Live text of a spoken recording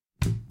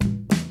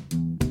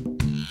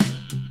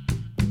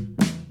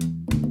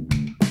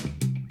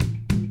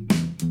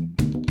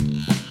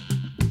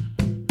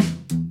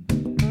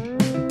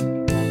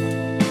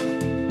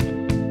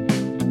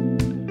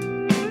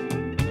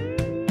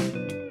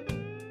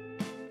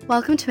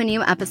Welcome to a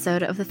new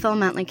episode of the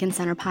Film at Lincoln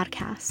Center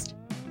podcast.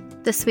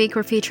 This week,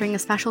 we're featuring a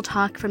special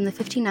talk from the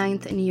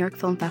 59th New York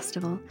Film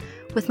Festival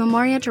with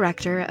Memoria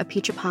director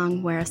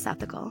Apichatpong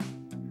Weerasethakul.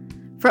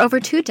 For over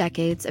 2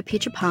 decades,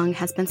 Apichatpong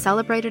has been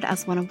celebrated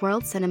as one of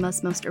world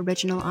cinema's most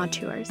original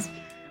auteurs,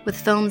 with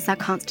films that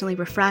constantly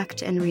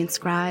refract and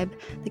reinscribe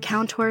the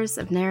contours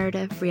of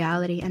narrative,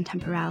 reality, and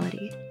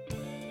temporality.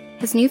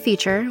 His new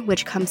feature,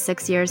 which comes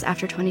 6 years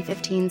after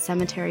 2015's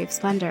Cemetery of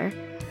Splendor,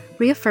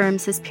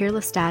 reaffirms his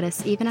peerless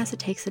status even as it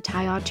takes the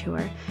Thai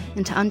auteur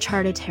into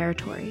uncharted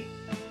territory.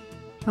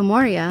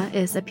 Memoria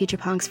is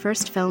Apichatpong's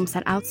first film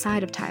set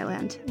outside of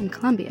Thailand, in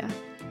Colombia,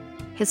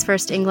 his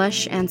first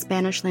English and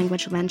Spanish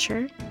language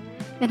venture,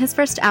 and his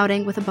first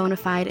outing with a bona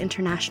fide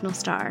international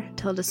star,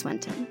 Tilda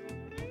Swinton.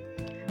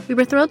 We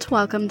were thrilled to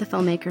welcome the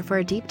filmmaker for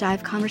a deep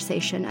dive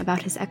conversation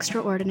about his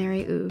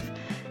extraordinary oeuvre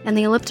and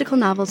the elliptical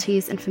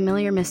novelties and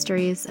familiar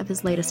mysteries of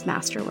his latest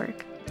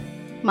masterwork.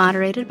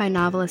 Moderated by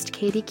novelist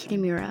Katie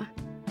Kitamura.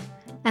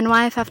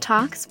 NYFF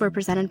Talks were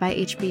presented by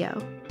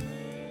HBO.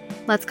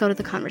 Let's go to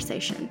the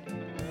conversation.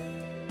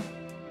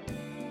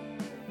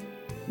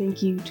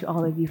 Thank you to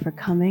all of you for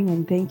coming,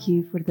 and thank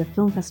you for the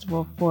Film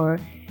Festival for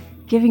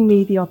giving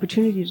me the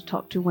opportunity to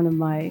talk to one of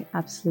my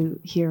absolute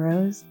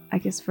heroes. I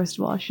guess, first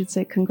of all, I should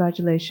say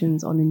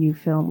congratulations on the new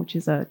film, which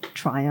is a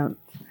triumph.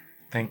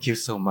 Thank you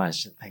so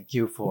much. Thank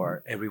you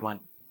for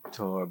everyone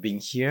for being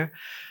here.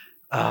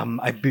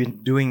 I've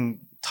been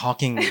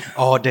talking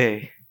all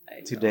day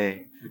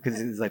today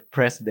because it's like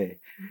press day.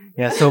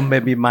 Yeah, so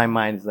maybe my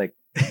mind is like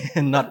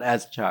not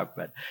as sharp,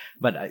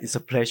 but it's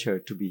a pleasure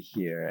to be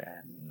here,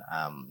 and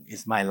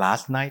it's my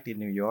last night in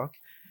New York,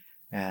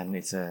 and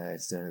it's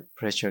a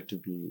pleasure to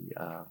be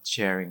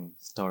sharing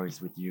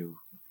stories with you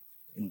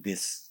in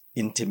this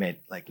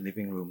intimate like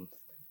living room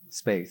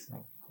space,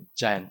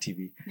 giant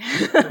TV.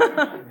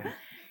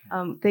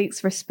 Thanks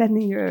for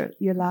spending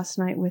your last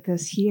night with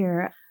us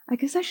here. I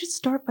guess I should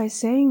start by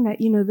saying that,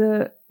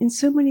 in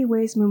so many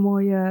ways,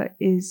 Memoria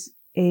is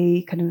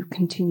a kind of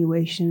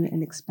continuation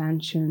and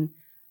expansion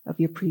of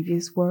your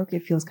previous work.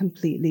 It feels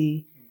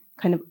completely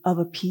kind of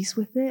a piece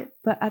with it,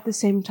 but at the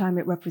same time,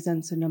 it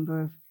represents a number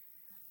of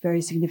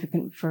very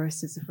significant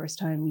firsts. It's the first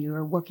time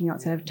you're working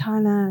outside of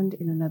Thailand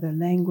in another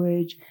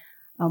language,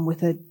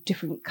 with a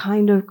different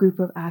kind of group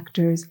of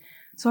actors.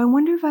 So I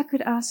wonder if I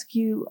could ask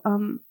you,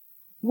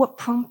 what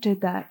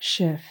prompted that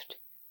shift?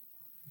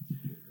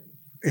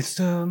 It's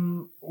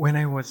when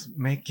I was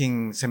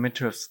making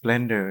Cemetery of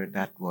Splendor,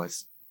 that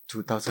was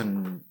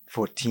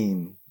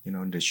 2014,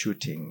 the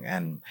shooting,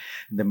 and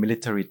the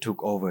military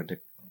took over the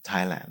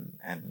Thailand,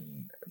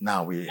 and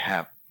now we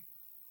have,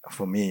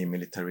 for me,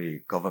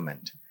 military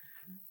government,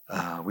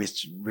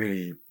 which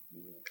really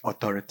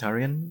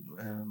authoritarian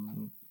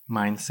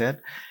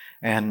mindset,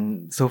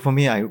 and so for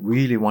me, I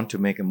really want to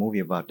make a movie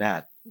about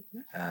that,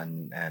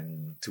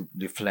 and to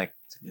reflect,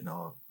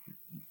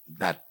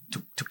 that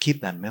to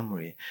keep that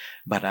memory,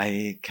 but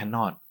I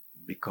cannot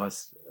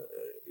because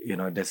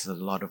there's a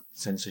lot of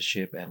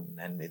censorship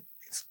and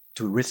it's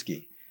too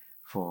risky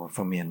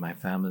for me and my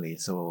family.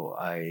 So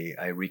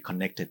I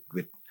reconnected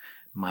with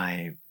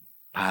my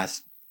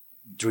past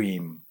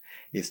dream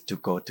is to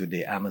go to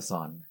the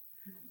Amazon,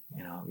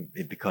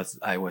 because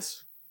I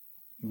was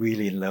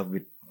really in love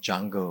with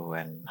jungle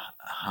and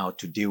how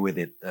to deal with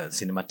it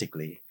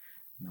cinematically,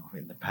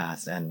 in the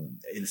past, and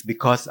it's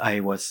because I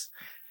was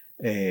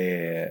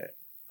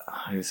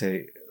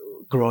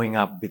growing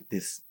up with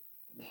this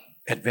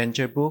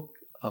adventure book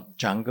of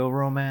jungle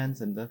romance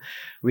and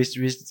which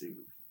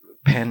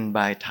penned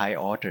by Thai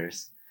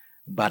authors,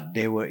 but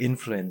they were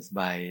influenced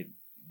by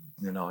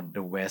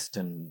the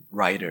Western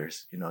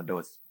writers,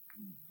 those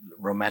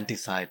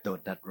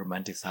that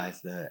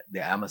romanticize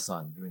the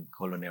Amazon during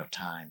colonial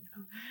time.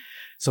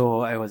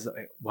 So I was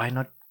why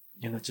not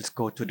just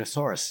go to the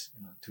source,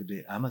 to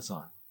the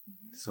Amazon.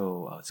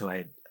 So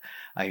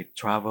I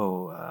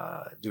travel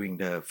during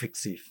the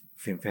FIXI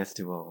Film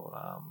Festival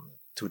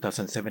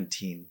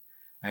 2017.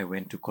 I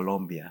went to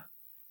Colombia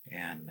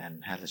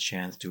and had a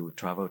chance to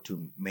travel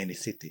to many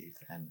cities.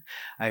 And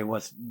I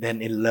was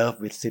then in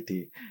love with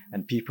city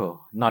and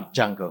people, not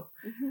jungle.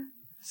 Mm-hmm.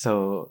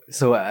 So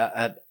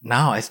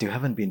now I still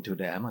haven't been to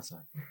the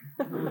Amazon.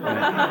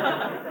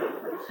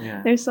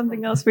 Yeah. There's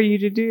something else for you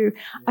to do.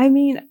 I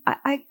mean,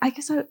 I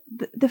guess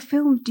the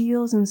film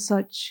deals in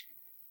such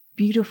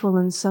beautiful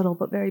and subtle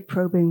but very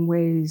probing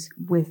ways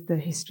with the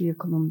history of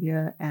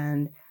Colombia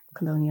and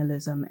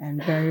colonialism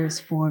and various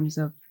forms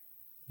of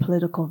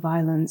political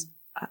violence.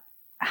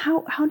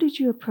 How did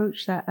you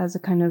approach that as a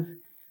kind of,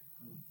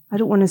 I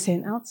don't want to say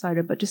an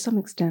outsider, but to some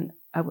extent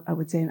I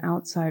would say an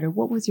outsider?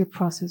 What was your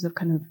process of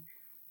kind of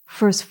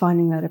first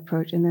finding that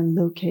approach and then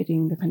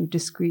locating the kind of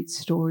discrete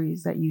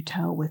stories that you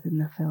tell within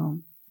the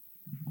film?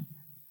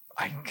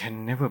 I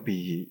can never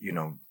be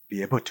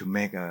able to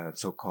make a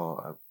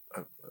so-called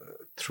a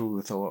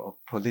truth or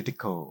a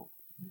political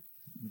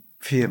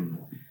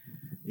film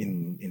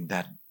in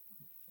that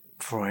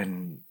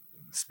foreign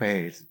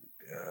space.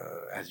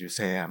 As you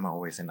say, I'm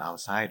always an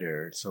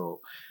outsider,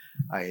 so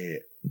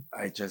I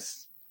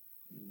just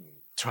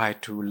tried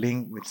to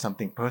link with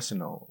something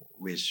personal,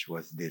 which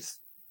was this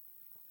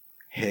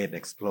head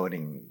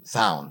exploding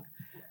sound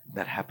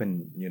that happened,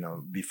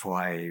 before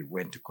I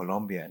went to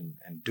Colombia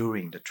and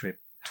during the trip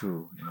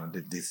too.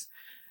 This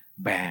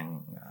bang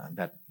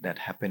that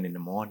happened in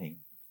the morning,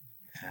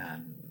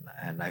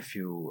 and I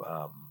feel,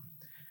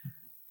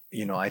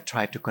 I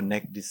try to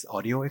connect this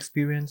audio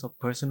experience of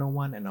personal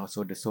one and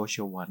also the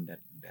social one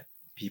that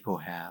people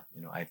have.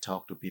 I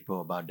talk to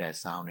people about their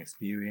sound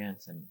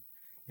experience and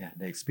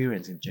the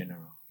experience in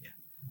general.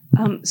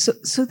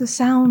 So the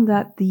sound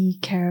that the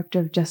character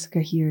of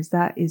Jessica hears,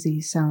 that is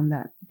a sound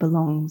that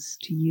belongs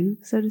to you,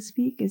 so to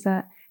speak. Is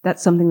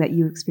that's something that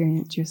you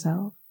experienced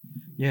yourself?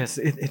 Yes,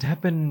 it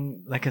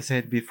happened, like I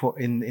said before,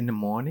 in the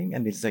morning,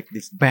 and it's like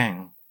this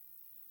bang.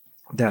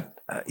 That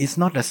it's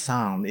not a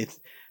sound;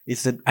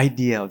 it's an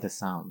idea of the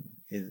sound.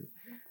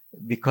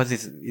 Because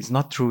it's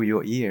not through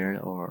your ear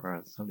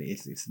or something.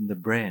 It's in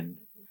the brain.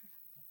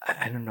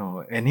 I don't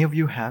know. Any of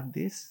you have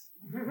this?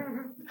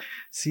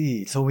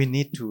 See, so we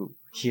need to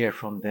hear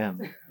from them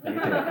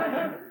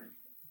later.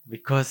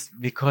 because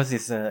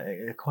it's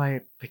a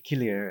quite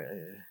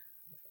peculiar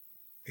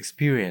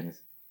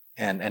experience,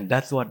 and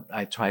that's what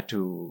I try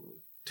to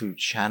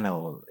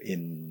channel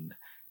in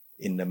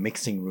the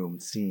mixing room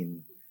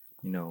scene,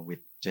 with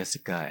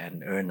Jessica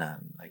and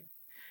Ernan. Like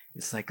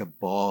it's like a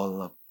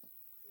ball of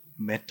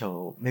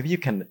metal. Maybe you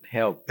can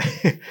help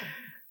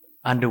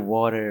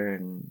underwater,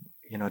 and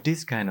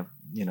this kind of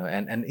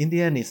and in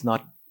the end it's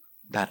not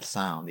that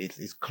sound.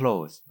 It's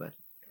close, but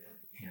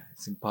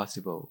it's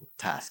impossible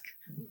task.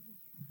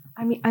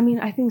 I mean,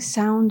 I think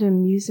sound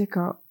and music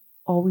are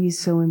always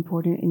so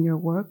important in your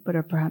work, but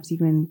are perhaps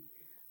even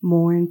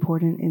more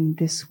important in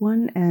this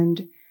one.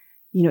 And,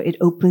 it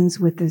opens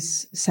with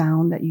this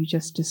sound that you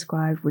just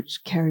described,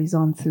 which carries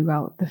on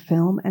throughout the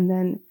film. And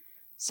then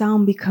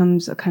sound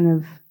becomes a kind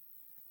of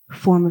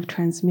form of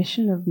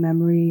transmission of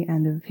memory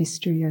and of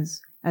history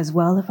as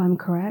well, if I'm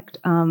correct.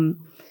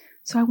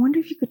 So I wonder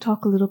if you could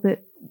talk a little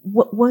bit,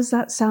 what was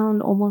that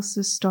sound almost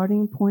the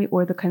starting point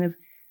or the kind of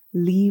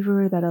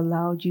lever that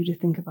allowed you to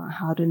think about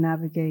how to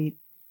navigate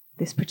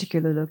this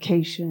particular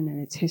location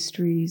and its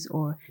histories?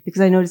 Or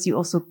because I noticed you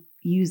also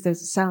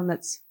there's a sound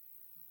that's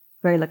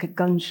very like a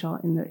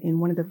gunshot in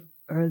one of the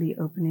early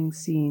opening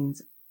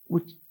scenes,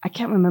 which I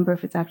can't remember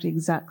if it's actually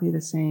exactly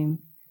the same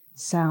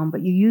sound,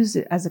 but you use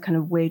it as a kind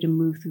of way to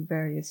move through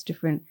various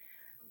different,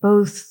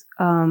 both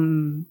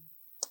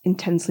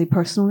intensely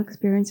personal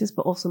experiences,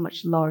 but also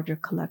much larger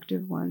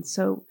collective ones.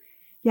 So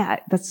yeah,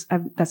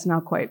 that's now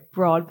quite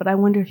broad, but I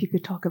wonder if you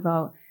could talk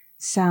about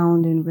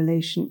sound in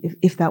relation,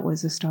 if that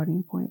was a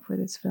starting point for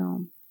this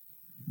film.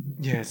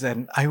 Yes,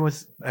 and I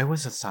was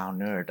a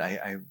sound nerd.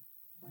 I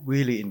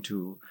really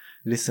into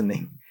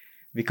listening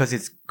because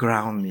it's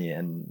ground me.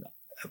 And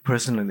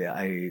personally,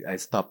 I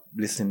stopped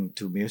listening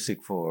to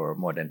music for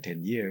more than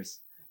 10 years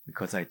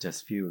because I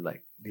just feel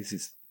like this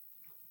is,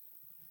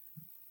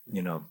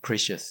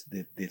 precious.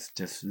 This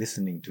just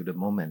listening to the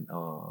moment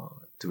or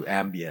to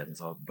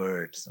ambience or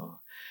birds or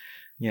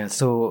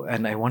so,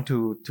 and I want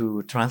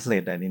to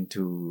translate that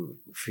into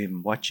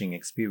film watching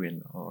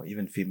experience or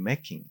even film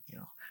making.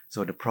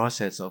 So the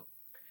process of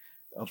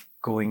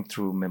going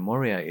through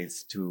Memoria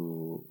is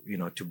to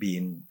be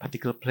in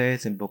particular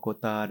place in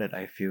Bogota that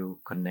I feel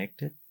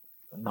connected,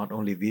 not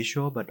only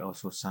visual but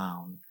also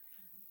sound,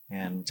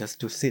 and just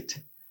to sit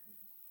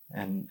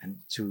and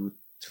to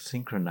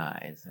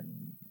synchronize,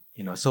 and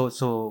so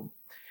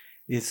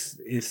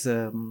it's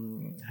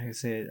how you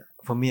say,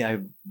 for me, I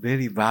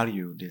very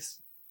value this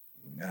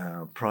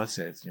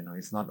process.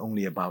 It's not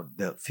only about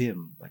the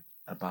film but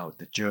about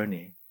the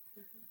journey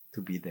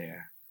to be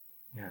there.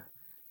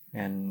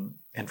 And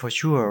for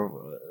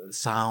sure,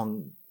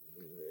 sound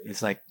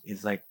is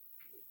like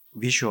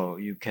visual.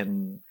 You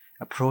can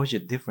approach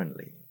it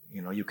differently.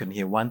 You can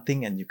hear one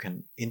thing and you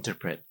can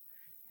interpret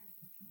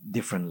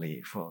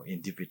differently for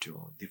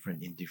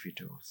different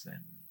individuals.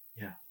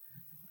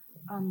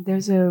 And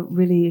there's a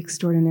really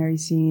extraordinary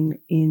scene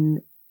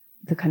in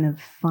the kind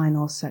of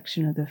final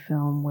section of the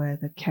film where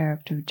the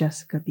character of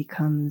Jessica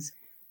becomes,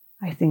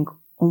 I think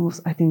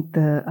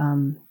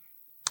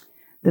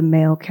the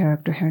male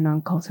character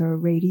Hernan calls her a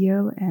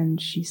radio,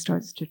 and she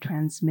starts to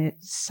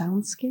transmit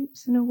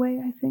soundscapes in a way,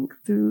 I think,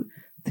 through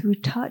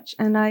touch.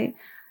 And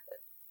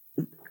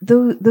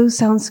those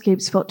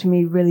soundscapes felt to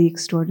me really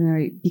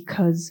extraordinary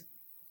because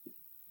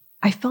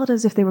I felt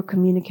as if they were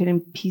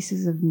communicating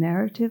pieces of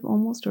narrative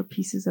almost, or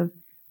pieces of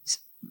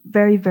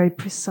very, very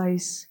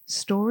precise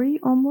story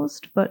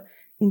almost, but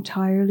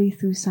entirely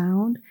through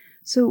sound.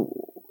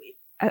 So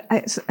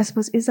I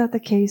suppose, is that the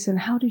case? And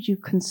how did you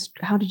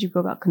go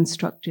about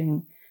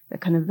constructing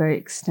that kind of very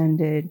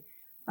extended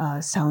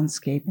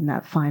soundscape in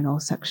that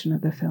final section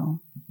of the film?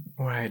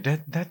 Right,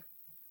 that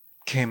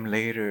came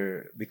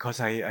later because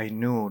I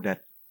knew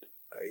that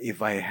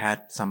if I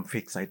had some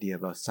fixed idea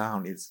about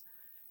sound,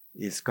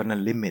 it's gonna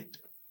limit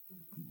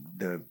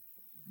the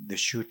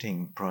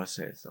shooting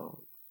process.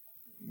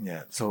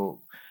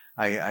 So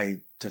I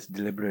just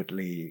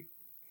deliberately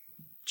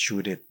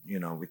shoot it,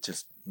 with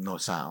just no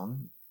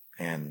sound.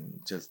 and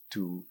just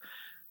to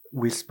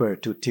whisper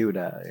to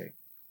Tilda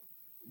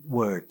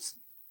words,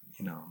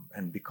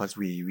 and because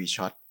we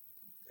shot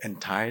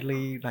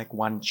entirely like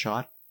one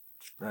shot,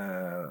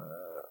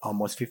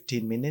 almost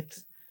 15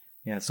 minutes.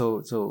 Yeah,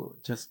 so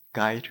just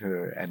guide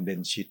her, and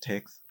then she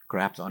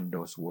grabs on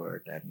those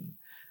words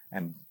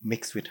and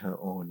mix with her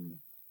own,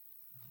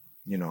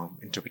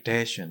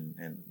 interpretation,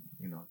 and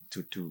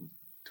to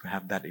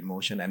have that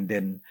emotion. And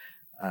then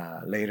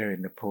later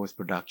in the post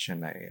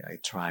production, I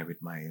try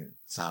with my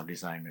sound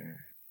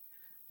designer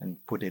and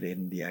put it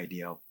in the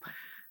idea of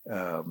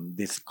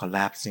this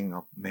collapsing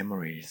of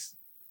memories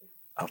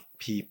of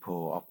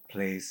people, of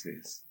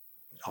places,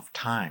 of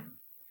time.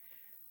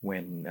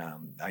 When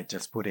I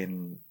just put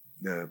in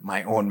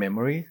my own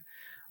memory,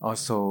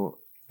 also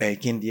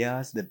Baekin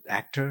Diaz, the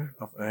actor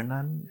of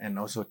Ernan, and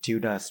also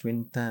Tilda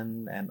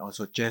Swinton, and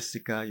also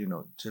Jessica,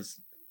 just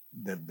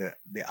the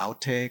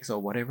outtakes or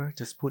whatever,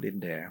 just put in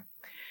there.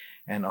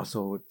 And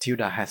also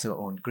Tilda has her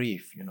own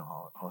grief,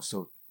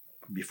 also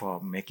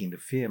before making the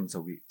film.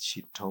 So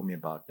she told me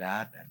about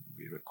that, and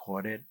we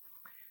recorded,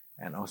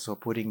 and also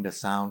putting the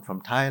sound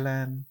from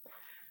Thailand,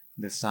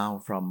 the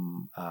sound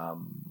from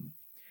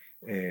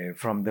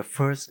the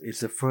first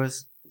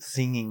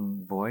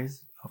singing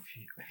voice of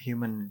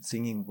human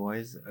singing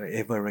voice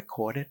ever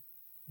recorded.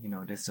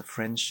 There's a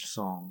French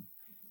song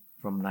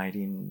from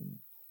 19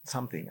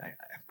 something. I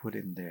put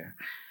in there.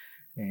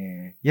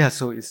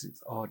 So it's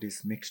all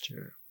this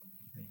mixture.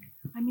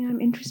 I mean, I'm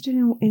interested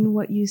in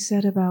what you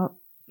said about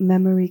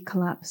memory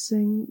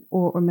collapsing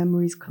or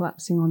memories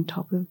collapsing on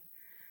top of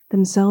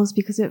themselves,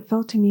 because it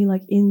felt to me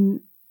like the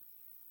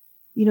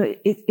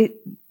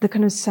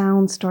kind of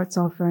sound starts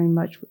off very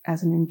much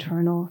as an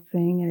internal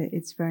thing, and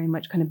it's very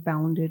much kind of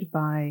bounded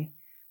by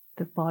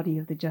the body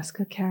of the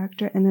Jessica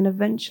character. And then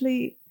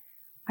eventually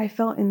I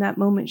felt in that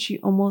moment she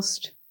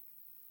almost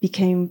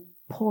became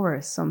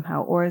porous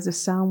somehow, or as a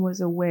sound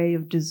was a way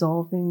of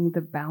dissolving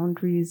the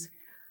boundaries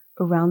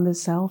around the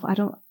self. I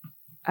don't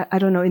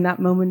know, in that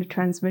moment of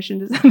transmission,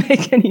 does that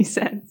make any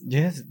sense?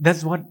 Yes,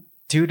 that's what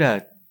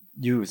Tilda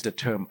used, the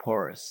term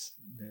porous,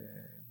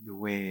 the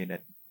way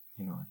that,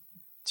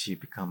 she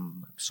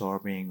become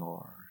absorbing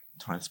or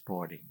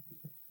transporting.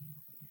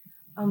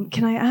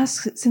 Can I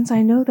ask, since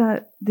I know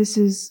that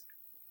this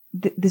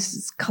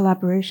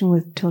collaboration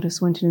with Tilda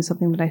Swinton is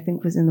something that I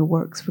think was in the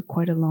works for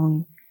quite a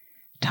long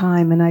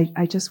time, and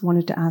I just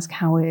wanted to ask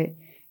how it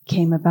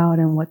came about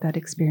and what that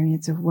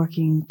experience of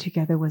working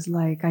together was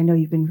like. I know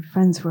you've been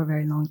friends for a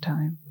very long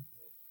time.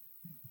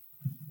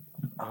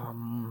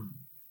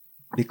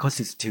 Because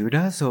it's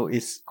Tilda, so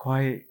it's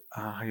quite,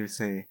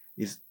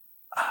 it's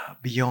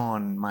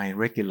beyond my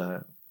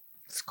regular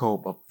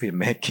scope of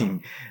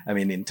filmmaking. I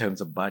mean, in terms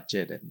of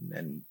budget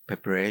and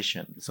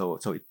preparation. So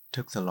it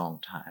took a long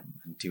time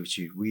until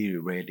she really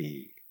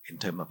ready in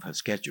terms of her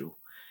schedule,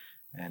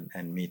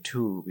 and me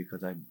too,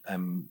 because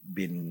I'm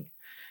been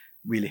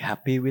really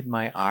happy with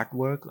my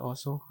artwork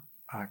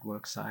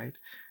side.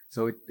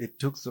 So it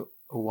took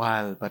a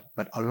while,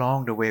 but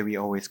along the way we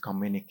always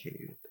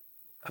communicated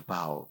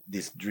about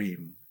this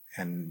dream,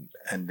 and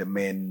the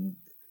main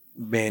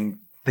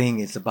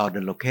thing is about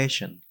the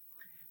location.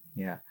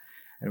 Yeah.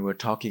 And we're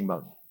talking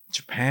about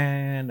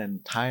Japan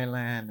and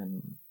Thailand,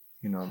 and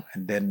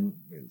and then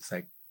it's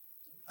like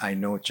I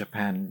know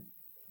Japan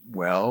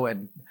well,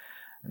 and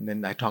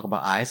then I talk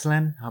about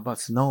Iceland. How about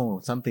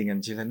snow, something?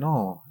 And she said,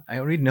 "No, I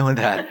already know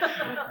that."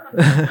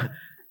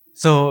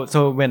 So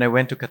when I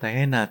went to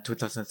Cartagena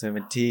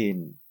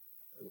 2017,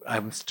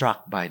 I'm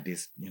struck by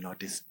this,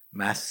 this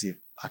massive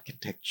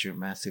architecture,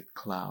 massive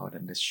cloud,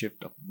 and the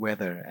shift of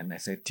weather. And I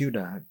said,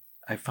 Tilda,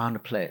 I found a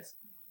place.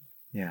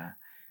 Yeah.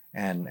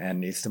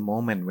 And it's the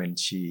moment when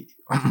she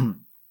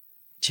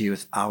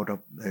was out of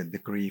the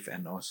grief,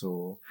 and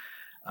also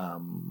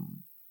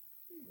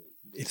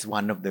it's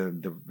one of the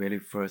very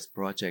first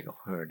project of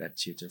her that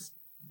she just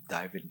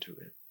dive into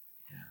it.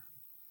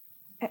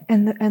 Yeah.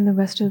 And the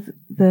rest of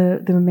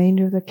the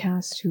remainder of the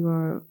cast, who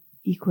are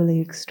equally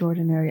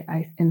extraordinary,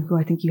 and who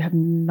I think you have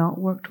not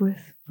worked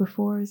with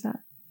before, is that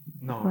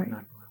no right?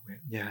 Not with.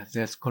 Yeah,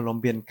 there's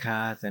Colombian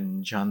cast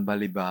and Jean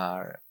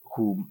Balibar,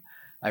 whom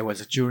I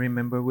was a jury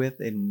member with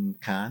in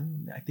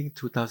Cannes, I think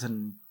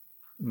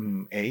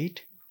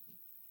 2008,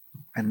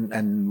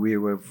 and we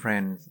were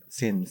friends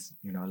since.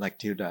 Like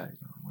Tilda, I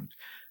want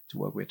to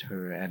work with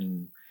her,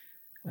 and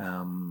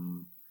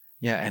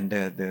and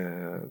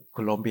the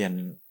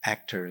Colombian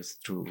actors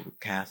through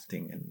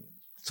casting. And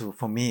so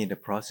for me, the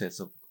process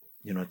of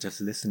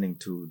just listening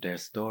to their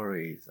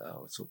stories are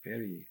also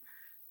very,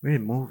 very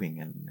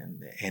moving,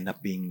 and they end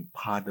up being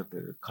part of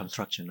the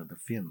construction of the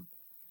film.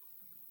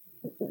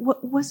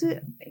 What was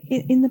it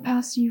in the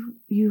past?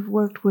 You've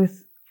worked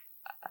with,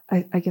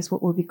 I guess,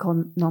 what will be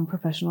called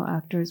non-professional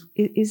actors.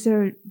 Is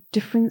there a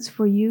difference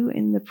for you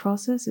in the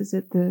process? Is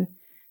it the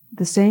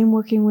same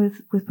working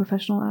with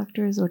professional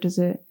actors, or does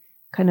it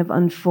kind of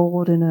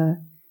unfold in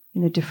a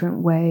different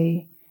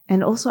way?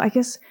 And also, I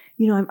guess,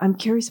 I'm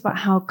curious about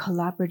how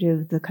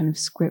collaborative the kind of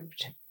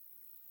script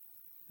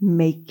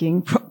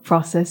making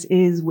process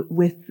is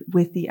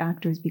with the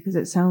actors, because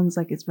it sounds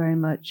like it's very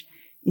much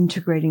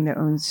integrating their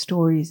own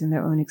stories and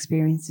their own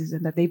experiences,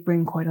 and that they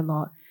bring quite a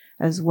lot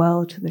as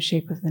well to the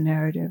shape of the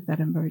narrative that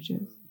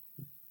emerges.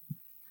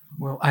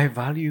 Well, I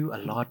value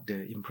a lot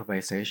the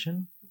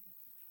improvisation,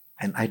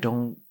 and I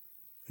don't,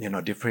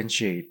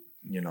 differentiate,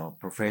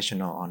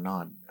 professional or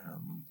not.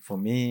 For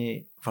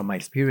me, from my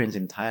experience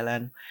in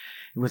Thailand,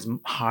 it was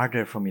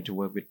harder for me to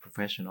work with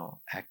professional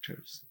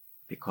actors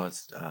because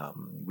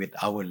with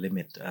our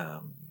limit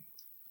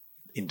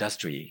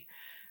industry,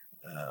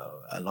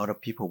 a lot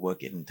of people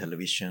work in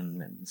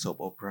television and soap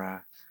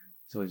opera,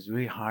 so it's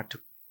really hard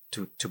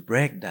to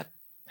break that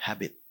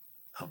habit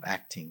of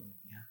acting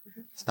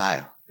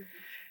style.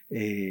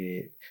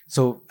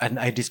 So, and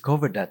I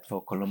discovered that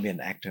for Colombian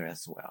actor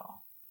as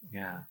well.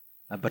 Yeah.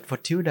 But for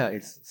Tilda,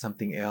 it's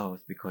something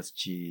else because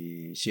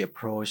she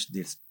approached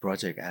this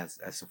project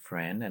as a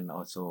friend, and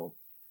also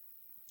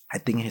I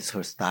think it's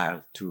her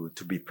style to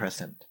be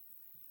present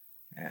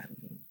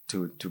and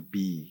to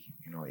be,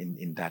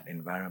 in that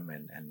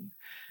environment, and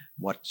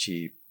what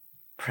she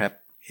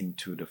prepped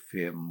into the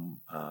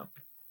film,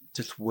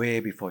 just way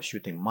before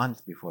shooting,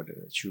 months before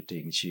the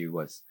shooting, she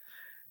was,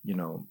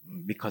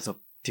 because of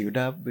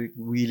Tilda, we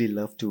really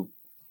love to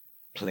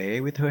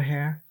play with her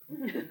hair.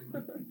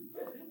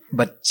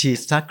 But she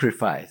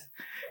sacrificed,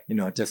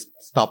 just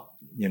stop,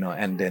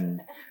 and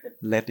then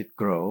let it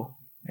grow.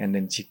 And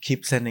then she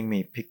keeps sending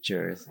me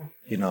pictures,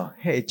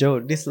 hey,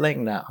 Joe, this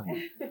length now.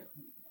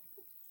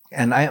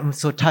 And I am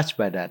so touched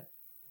by that.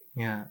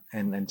 Yeah.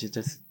 And she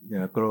just,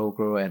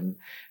 grow. And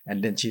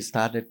then she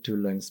started to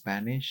learn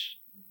Spanish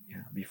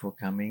before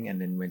coming. And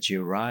then when she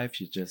arrived,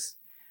 she just,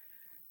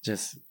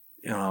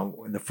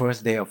 the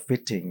first day of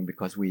fitting,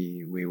 because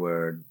we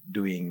were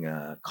doing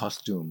a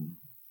costume,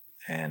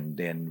 and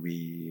then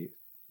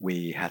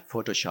we had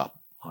Photoshop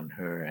on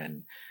her,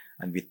 and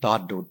we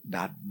thought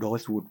that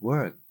those would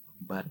work,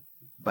 but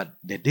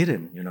they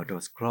didn't,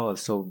 those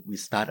clothes. So we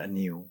start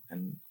anew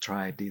and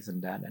try this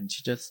and that, and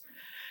she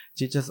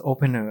just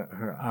opened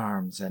her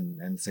arms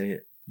and say,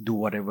 do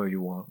whatever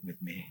you want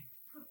with me.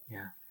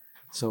 Yeah.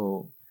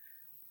 So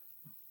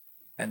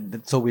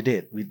so we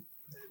did. We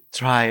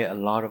try a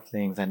lot of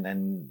things,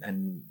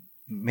 and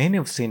many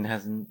of scene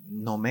has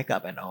no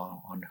makeup at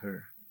all on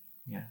her.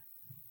 Yeah.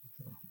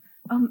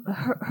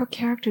 Her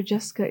character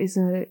Jessica is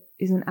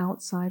an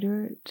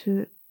outsider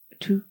to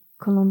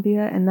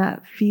Colombia, and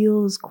that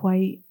feels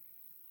quite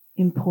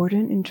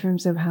important in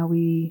terms of how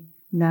we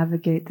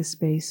navigate the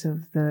space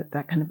of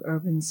that kind of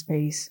urban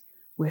space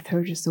with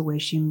her, just the way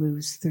she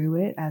moves through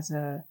it as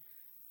a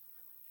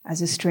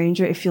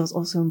stranger. It feels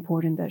also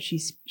important that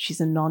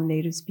she's a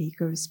non-native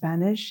speaker of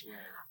Spanish,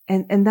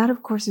 and that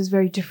of course is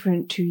very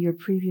different to your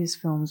previous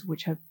films,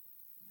 which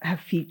have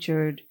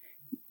featured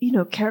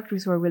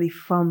characters who are really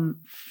from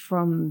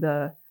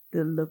the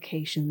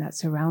location that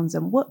surrounds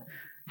them. What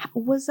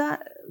was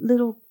that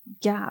little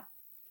gap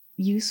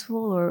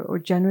useful or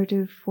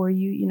generative for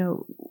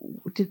you?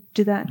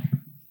 Did that,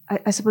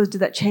 I suppose,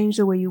 did that change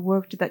the way you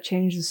worked? Did that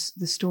change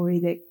the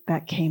story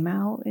that came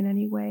out in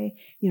any way?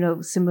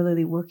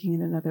 Similarly, working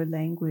in another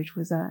language,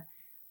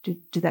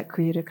 did that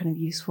create a kind of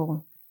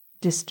useful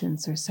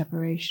distance or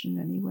separation in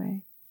any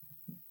way?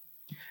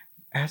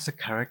 As a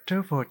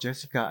character for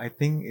Jessica, I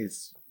think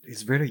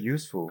it's very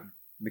useful,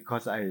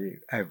 because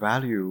I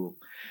value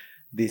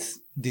this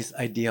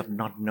idea of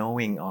not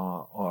knowing,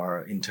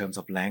 or in terms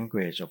of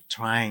language, of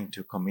trying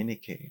to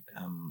communicate,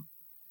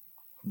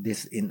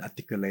 this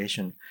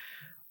inarticulation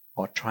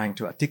or trying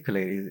to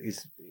articulate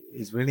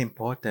is really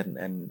important,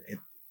 and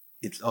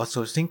it's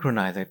also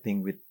synchronized, I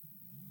think, with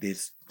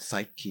this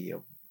psyche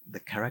of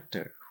the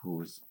character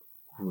who's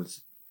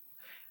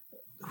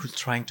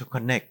trying to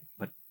connect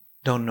but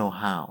don't know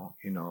how,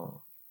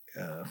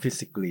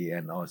 physically,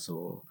 and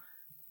also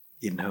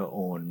in her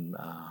own,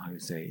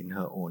 in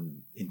her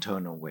own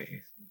internal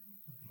ways,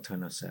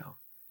 internal self.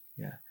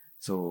 Yeah.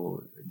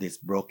 So this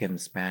broken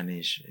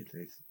Spanish,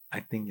 I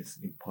think it's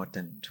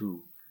important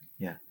too.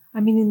 Yeah. I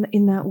mean,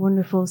 in that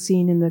wonderful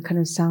scene in the kind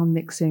of sound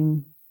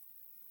mixing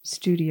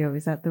studio,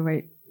 is that the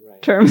right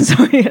term?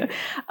 Sorry.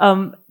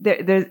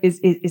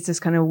 It's this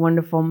kind of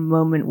wonderful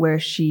moment where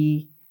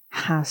she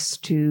has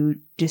to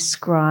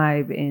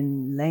describe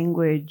in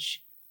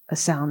language a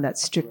sound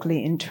that's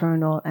strictly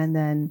internal, and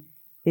then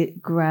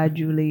it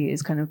gradually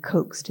is kind of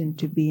coaxed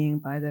into being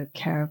by the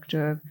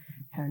character of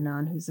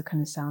Hernan, who's the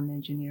kind of sound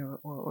engineer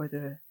or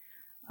the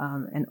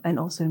and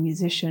also a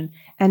musician.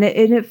 And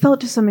it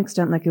felt to some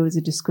extent like it was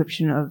a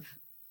description of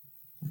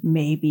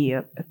maybe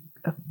a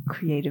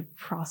creative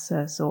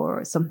process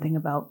or something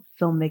about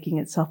filmmaking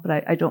itself.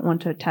 But I don't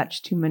want to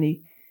attach too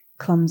many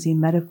clumsy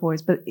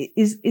metaphors. But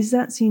is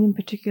that scene in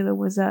particular,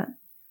 was that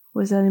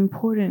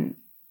important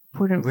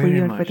for Very you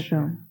and much, for the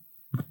film?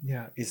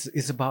 Yeah,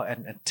 it's about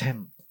an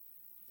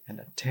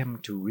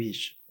attempt to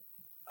reach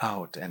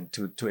out and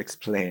to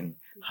explain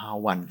how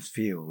one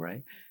feel,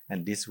 right?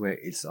 And this way,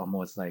 it's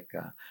almost like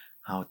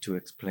how to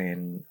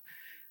explain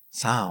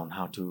sound,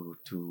 how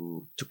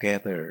to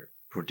together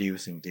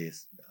producing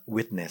this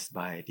witnessed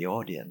by the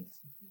audience,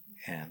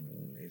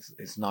 and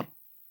it's not,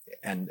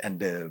 and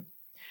the,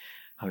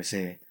 how you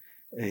say,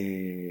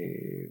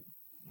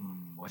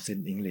 what's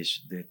in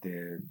English,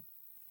 the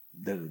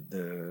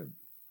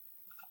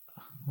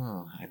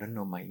I don't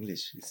know my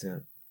English. It's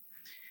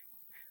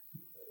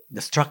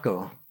the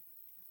struggle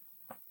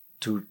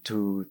to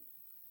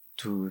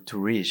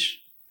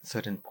reach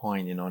certain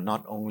point,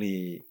 not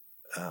only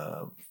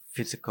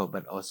physical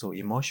but also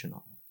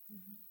emotional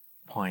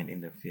point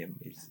in the film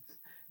is,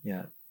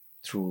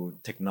 through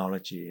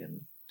technology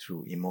and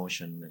through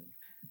emotion.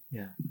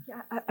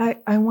 And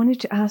I wanted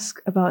to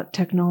ask about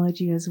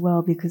technology as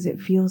well, because it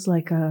feels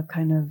like a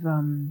kind of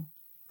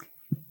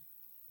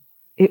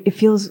it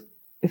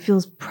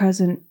feels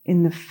present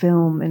in the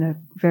film in a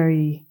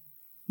very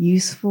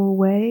useful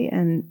way,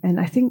 and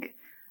I think,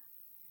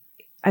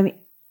 I mean,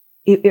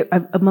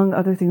 among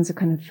other things, the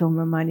kind of film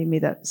reminded me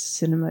that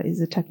cinema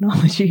is a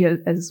technology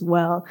as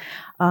well.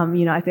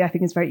 I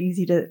think it's very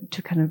easy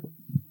to kind of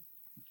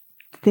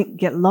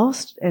get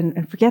lost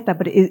and forget that,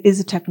 but it is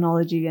a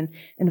technology, and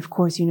of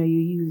course, you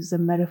use the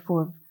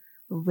metaphor of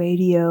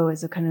radio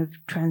as a kind of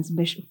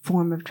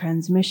form of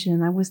transmission.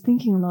 And I was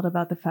thinking a lot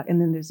about the fact,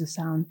 and then there's a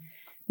sound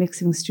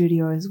mixing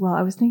studio as well.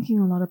 I was thinking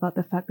a lot about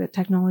the fact that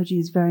technology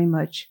is very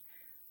much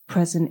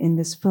present in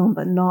this film,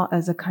 but not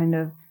as a kind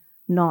of,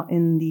 not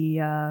in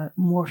the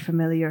more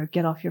familiar,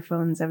 get off your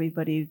phones,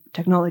 everybody,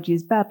 technology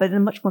is bad, but in a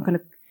much more kind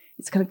of,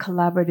 it's kind of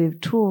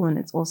collaborative tool, and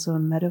it's also a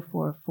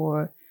metaphor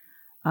for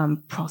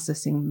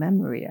processing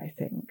memory, I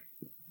think.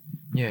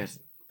 Yes,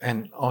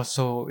 and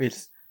also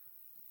it's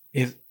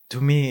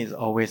to me, it's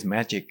always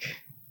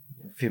magic.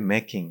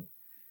 Filmmaking,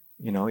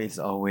 it's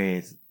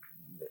always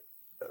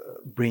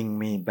bring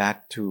me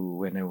back to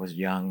when I was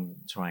young,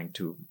 trying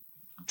to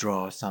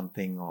draw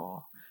something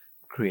or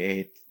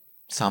create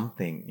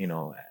something,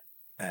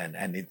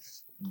 and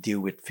it's deal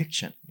with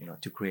fiction,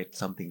 to create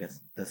something that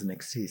doesn't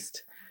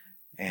exist,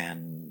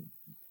 and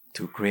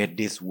to create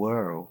this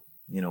world,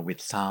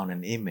 with sound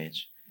and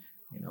image,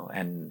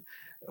 and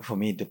for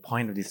me, the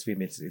point of this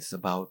film is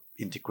about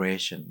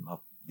integration of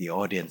the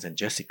audience and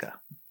Jessica,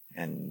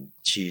 and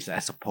she's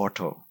as a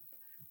portal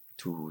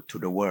to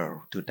the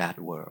world, to that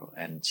world,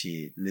 and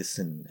she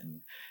listened,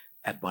 and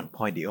at one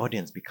point the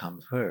audience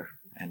becomes her,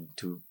 and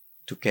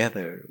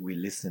together we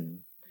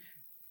listen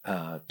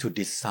to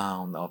this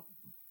sound of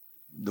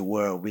the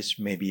world, which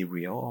may be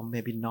real or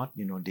maybe not,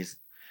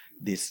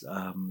 this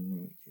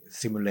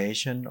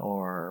simulation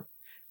or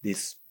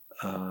this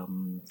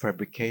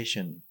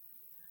fabrication,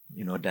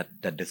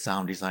 that the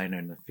sound designer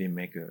and the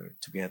filmmaker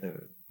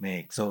together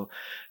make. So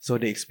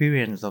the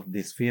experience of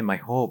this film, I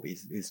hope,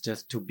 is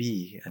just to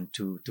be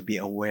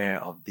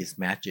aware of this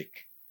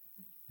magic,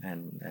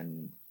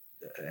 and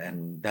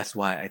that's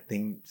why I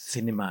think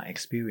cinema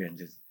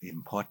experience is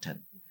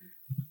important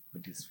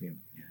with this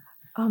film. Yeah.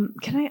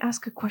 Can I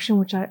ask a question,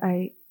 which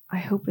I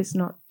hope is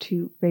not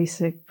too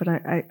basic, but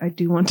I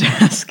do want to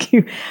ask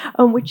you,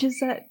 which is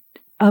that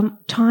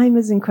time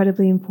is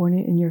incredibly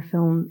important in your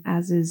film,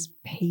 as is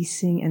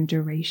pacing and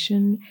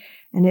duration.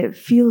 And it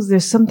feels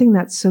there's something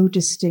that's so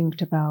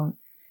distinct about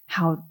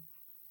how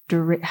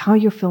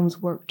your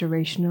films work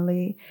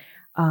durationally,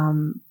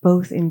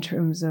 both in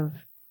terms of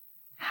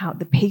how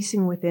the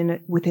pacing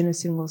within a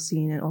single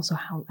scene, and also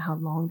how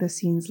long the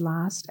scenes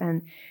last.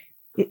 And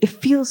it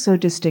feels so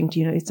distinct.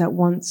 It's at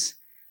once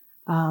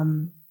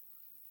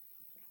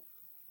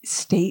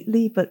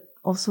stately, but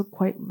also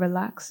quite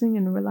relaxing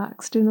and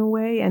relaxed in a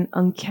way, and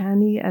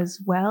uncanny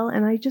as well.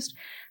 And I just,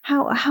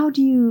 how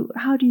do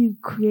you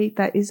create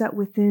that? Is that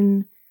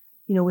within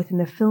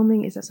the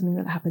filming? Is that something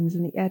that happens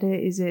in the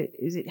edit? Is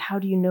it how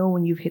do you know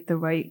when you've hit the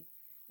right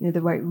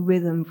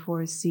rhythm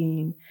for a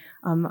scene?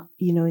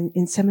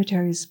 In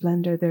Cemetery of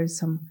Splendor, there's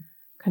some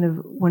kind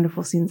of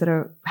wonderful scenes that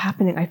are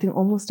happening, I think,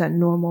 almost at a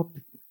normal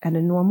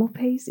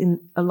pace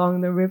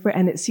along the river,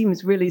 and it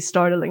seems really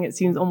startling. It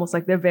seems almost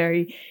like they're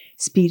very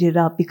speeded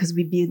up, because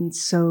we've been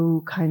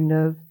so kind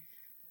of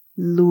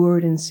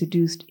lured and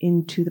seduced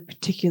into the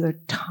particular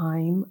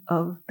time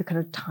of the kind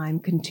of time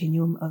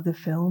continuum of the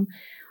film.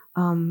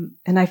 And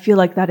I feel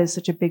like that is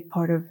such a big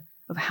part of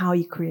how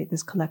you create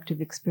this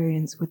collective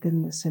experience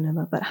within the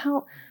cinema. But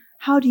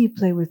how do you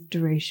play with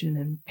duration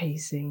and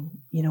pacing,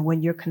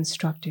 when you're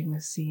constructing a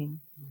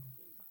scene?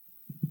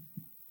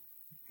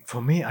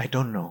 For me, I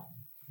don't know.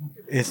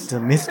 It's a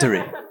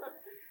mystery,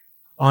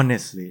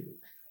 honestly,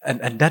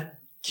 and that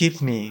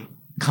keeps me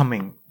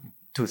coming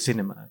to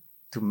cinema,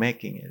 to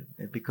making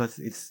it, because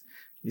it's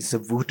a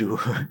voodoo,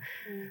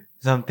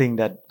 something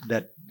that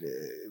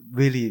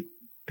really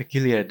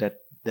peculiar,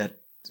 that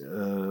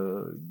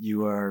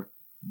you are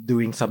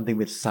doing something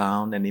with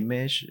sound and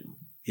image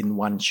in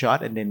one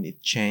shot, and then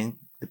it changed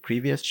the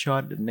previous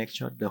shot, the next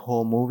shot, the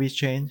whole movie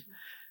changed.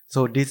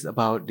 So this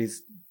about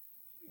this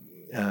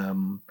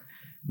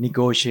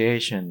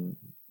negotiation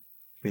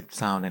with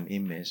sound and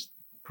image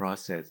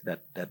process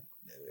that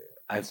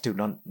I'm still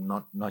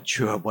not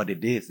sure what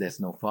it is. There's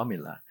no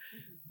formula,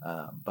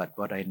 but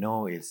what I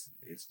know is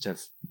it's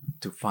just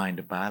to find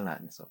the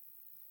balance of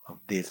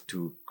this,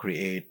 to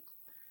create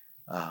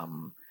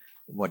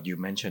what you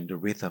mentioned, the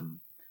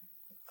rhythm,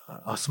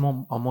 a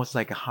small, almost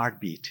like a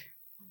heartbeat.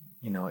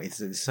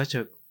 It's such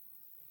a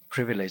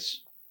privileged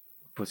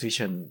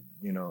position,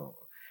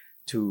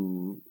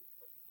 to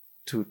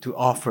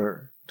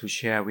offer, to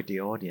share with the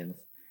audience,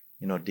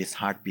 this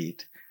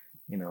heartbeat,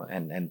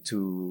 and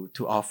to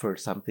offer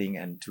something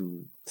and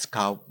to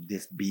sculpt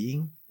this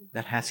being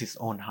that has his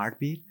own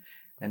heartbeat.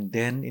 And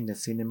then in the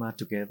cinema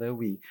together,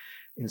 we,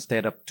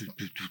 instead of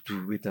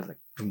with like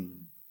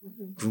boom,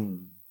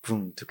 boom,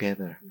 boom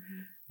together,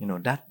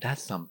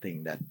 that's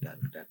something that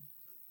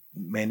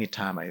many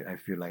times I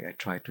feel like I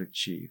try to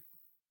achieve.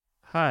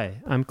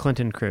 Hi, I'm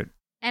Clinton Crute.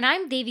 And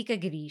I'm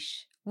Devika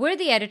Girish. We're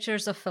the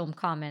editors of Film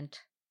Comment.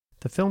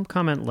 The Film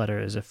Comment Letter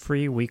is a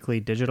free weekly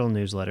digital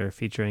newsletter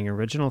featuring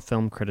original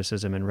film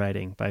criticism and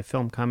writing by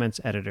Film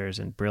Comment's editors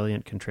and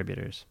brilliant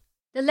contributors.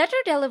 The letter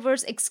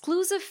delivers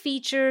exclusive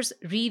features,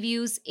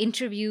 reviews,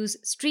 interviews,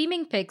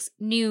 streaming picks,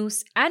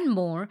 news, and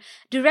more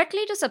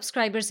directly to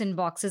subscribers'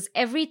 inboxes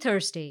every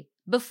Thursday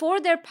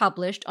before they're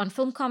published on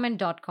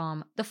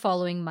filmcomment.com the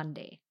following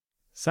Monday.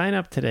 Sign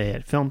up today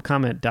at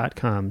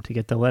filmcomment.com to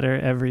get the letter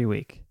every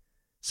week.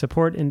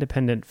 Support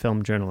independent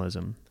film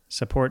journalism.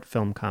 Support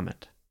Film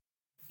Comment.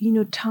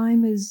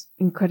 Time is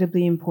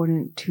incredibly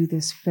important to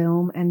this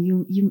film, and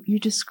you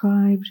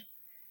described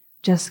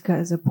Jessica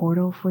as a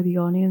portal for the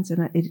audience,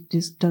 and it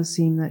just does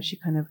seem that she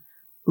kind of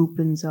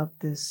opens up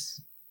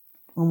this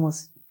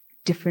almost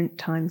different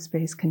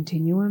time-space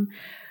continuum.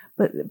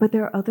 But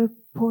there are other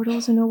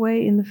portals in a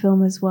way in the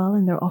film as well,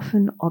 and they're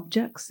often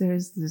objects.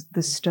 There's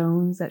the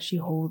stones that she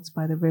holds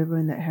by the river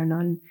and that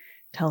Hernan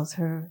tells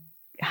her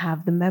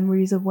have the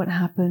memories of what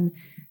happened.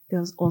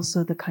 There's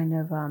also the kind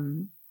of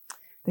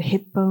the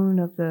hip bone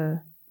of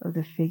the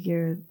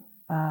figure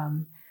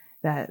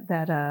that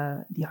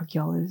the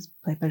archaeologist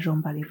played by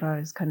Jean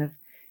Balibar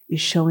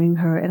is showing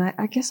her. And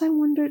I guess I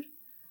wonder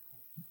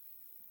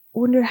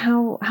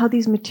how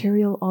these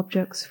material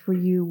objects for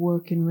you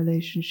work in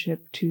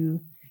relationship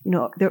to,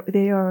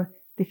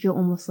 they feel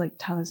almost like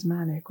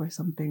talismanic or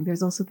something.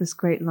 There's also this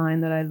great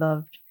line that I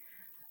loved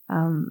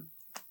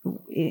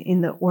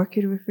in the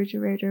orchid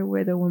refrigerator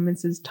where the woman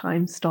says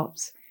time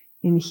stops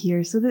in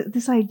here. So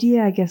this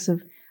idea, I guess,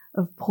 of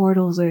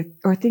portals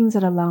or things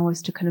that allow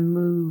us to kind of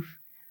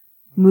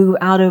move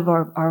out of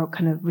our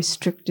kind of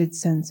restricted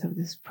sense of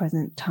this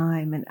present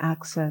time and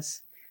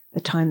access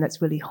the time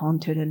that's really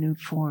haunted and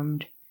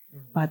informed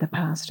by the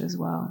past as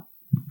well.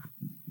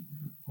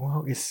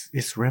 Well,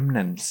 it's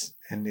remnants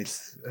and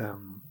it's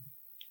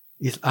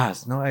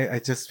us. No, I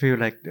just feel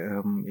like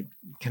it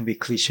can be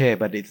cliche,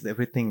 but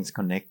everything is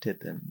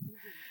connected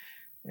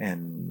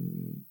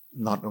and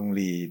not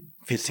only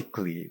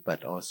physically,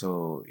 but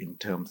also in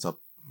terms of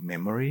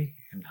memory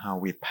and how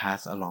we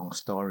pass along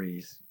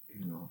stories,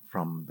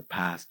 from the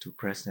past to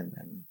present,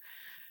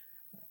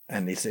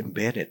 and it's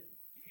embedded,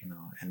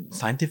 and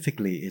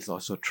scientifically it's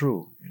also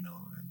true.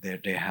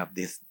 They have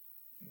this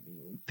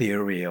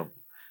theory of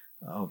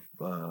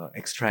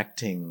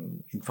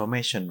extracting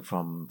information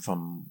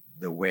from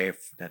the wave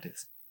that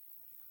is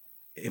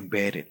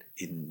embedded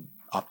in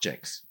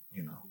objects,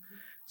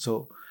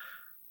 so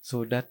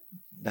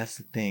that's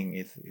the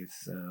thing.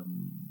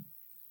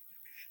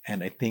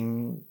 And I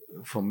think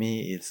for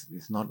me, it's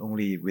not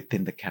only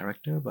within the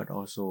character, but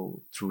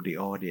also through the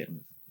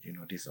audience,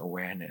 this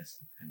awareness.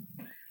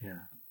 And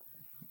yeah.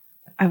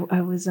 I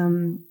was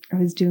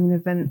doing an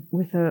event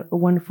with a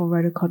wonderful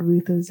writer called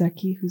Ruth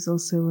Ozeki, who's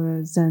also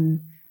a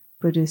Zen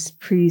Buddhist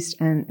priest,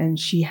 and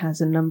she has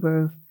a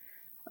number of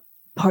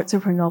parts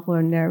of her novel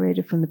are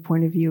narrated from the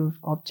point of view of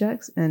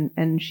objects,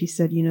 and she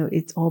said,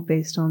 it's all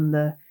based on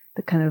the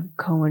kind of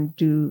Koan,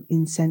 do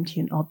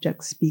insentient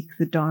objects speak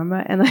the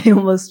Dharma? And I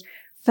almost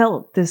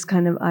felt this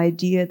kind of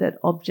idea that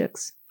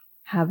objects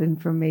have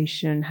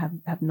information,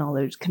 have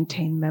knowledge,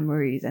 contain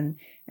memories, and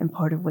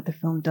part of what the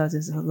film does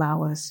is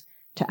allow us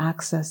to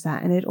access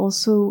that. And it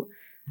also,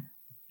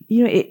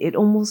 it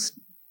almost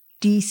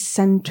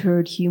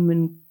decentered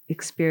human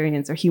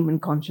experience or human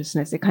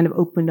consciousness. It kind of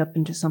opened up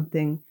into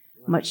something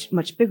much,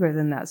 much bigger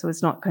than that. So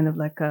it's not kind of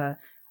like a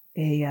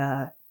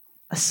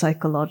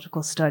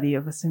psychological study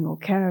of a single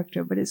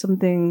character, but it's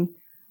something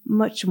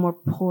much more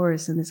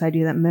porous in this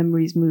idea that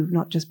memories move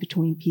not just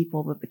between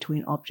people, but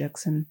between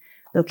objects and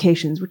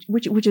locations,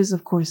 which is,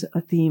 of course,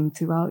 a theme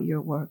throughout your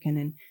work. And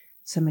in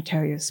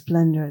Cemetery of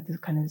Splendor, the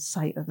kind of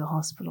site of the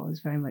hospital is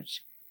very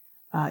much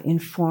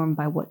informed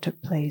by what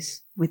took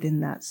place within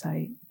that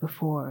site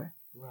before.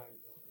 Right.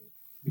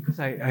 Because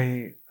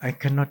I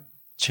cannot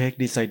shake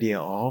this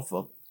idea off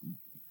of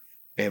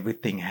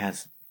everything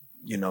has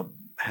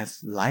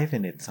life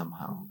in it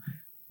somehow.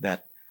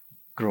 That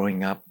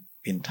growing up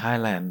in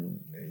Thailand,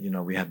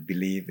 we have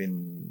belief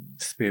in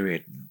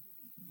spirit.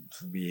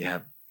 We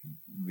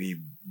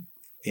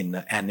in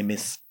the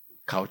animist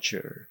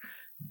culture,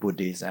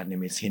 Buddhist,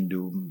 animist,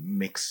 Hindu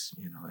mix,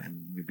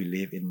 and we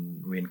believe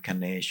in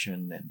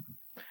reincarnation and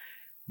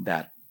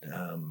that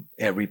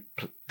every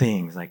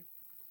thing like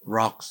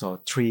rocks or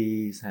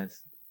trees has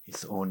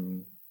its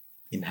own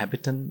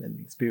inhabitant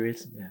and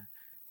spirits. Yeah.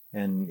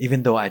 And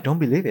even though I don't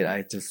believe it,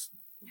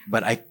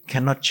 but I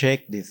cannot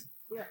shake this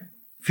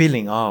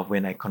feeling of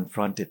when I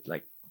confronted,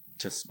 like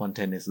just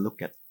spontaneous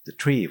look at the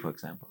tree, for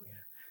example.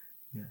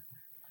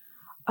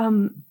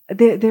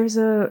 There's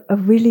a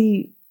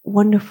really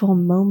wonderful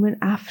moment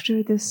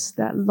after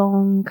that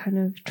long kind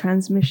of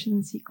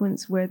transmission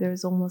sequence where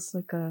there's almost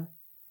like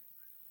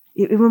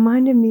it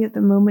reminded me of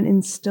the moment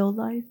in Still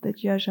Life, the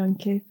Jia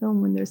Zhangke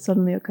film, when there's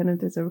suddenly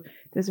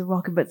there's a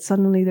rocket, but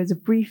suddenly there's a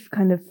brief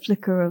kind of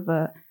flicker of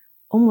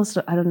almost,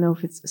 I don't know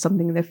if it's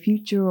something in the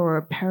future or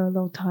a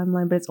parallel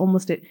timeline, but it's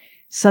almost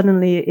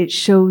suddenly it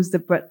shows the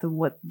breadth of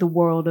what the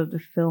world of the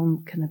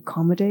film can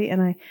accommodate.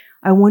 And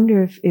I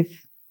wonder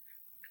if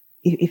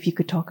you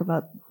could talk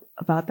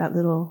about that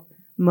little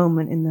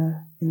moment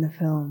in the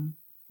film.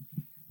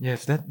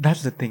 Yes,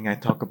 that's the thing I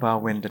talk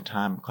about when the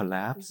time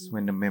collapsed,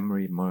 when the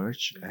memory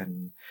merged,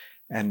 and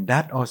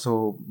that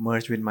also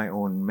merged with my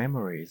own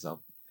memories of,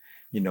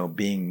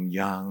 being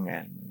young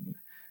and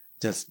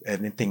just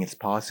anything is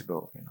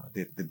possible.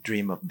 The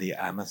dream of the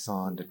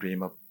Amazon, the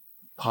dream of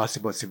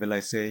possible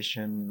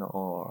civilization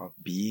or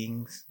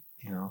beings,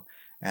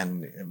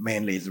 and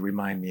mainly it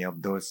remind me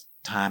of those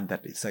time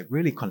that it's like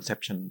really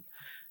conception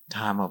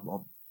time of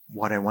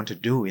what I want to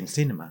do in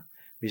cinema,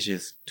 which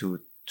is to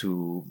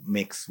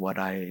mix what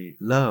I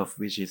love,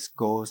 which is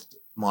ghost,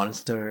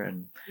 monster,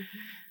 and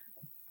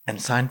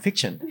science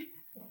fiction.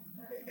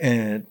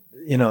 And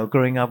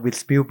growing up with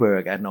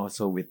Spielberg and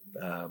also with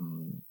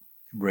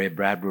Ray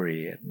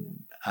Bradbury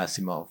and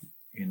Asimov,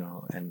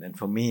 and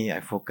for me, I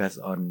focus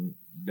on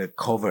the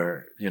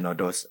cover,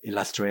 those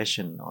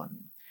illustration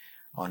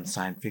on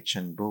science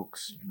fiction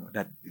books,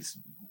 that is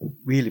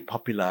really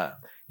popular.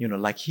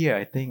 Like here,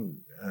 I think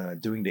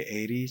during the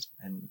 80s,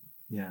 and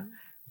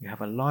we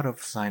have a lot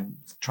of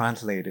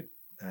translated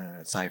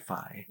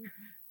sci-fi.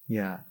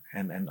 Yeah,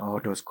 and all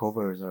those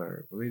covers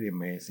are really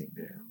amazing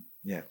there.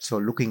 Yeah, so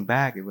looking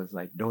back, it was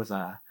like those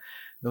are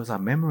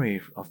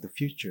memories of the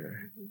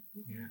future.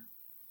 Yeah.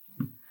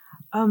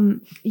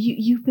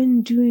 You've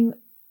been doing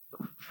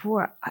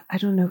for, I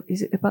don't know,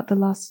 is it about the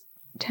last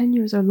 10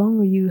 years or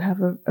longer? You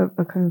have a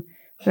kind of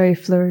very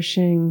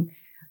flourishing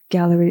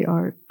gallery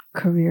art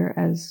career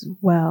as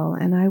well,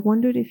 and I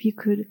wondered if you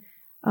could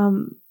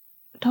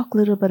talk a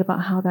little bit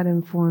about how that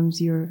informs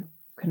your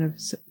kind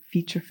of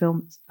feature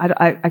films.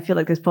 I feel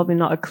like there's probably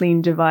not a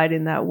clean divide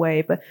in that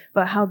way, but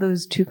how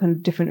those two kind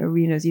of different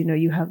arenas,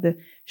 you have the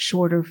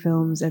shorter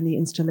films and the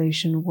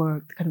installation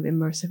work, the kind of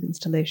immersive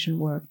installation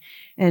work,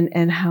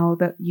 and how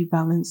that you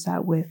balance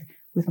that with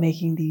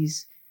making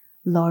these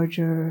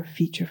larger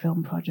feature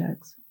film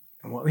projects.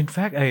 Well, in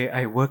fact,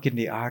 I work in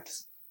the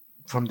arts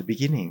from the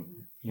beginning,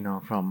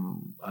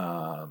 from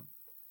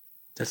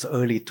just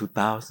early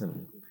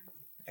 2000,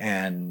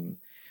 and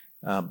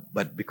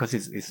but because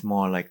it's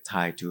more like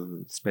tied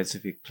to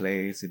specific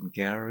place in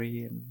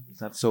gallery and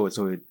stuff, so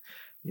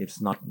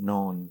it's not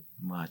known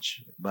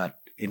much, but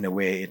in a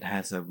way it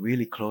has a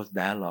really close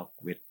dialogue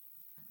with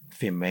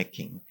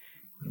filmmaking.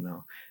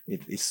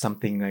 It's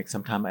something like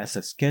sometimes as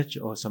a sketch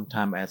or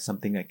sometimes as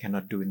something I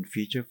cannot do in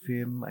feature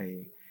film.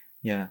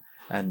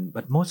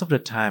 But most of the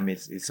time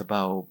it's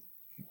about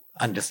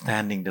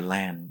understanding the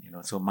land.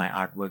 So my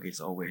artwork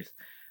is always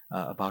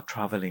about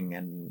traveling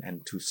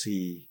and to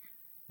see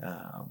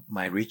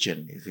my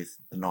region is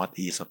the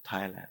northeast of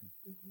Thailand.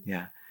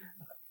 Yeah,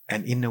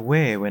 and in a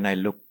way, when I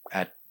look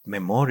at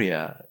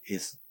Memoria,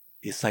 it's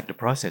like the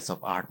process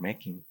of art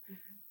making.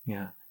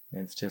 Yeah,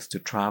 and it's just to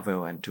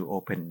travel and to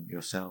open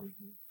yourself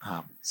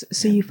up.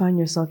 So you find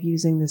yourself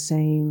using the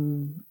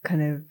same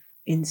kind of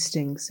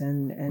instincts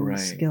and Right.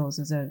 skills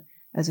as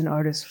an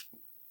artist,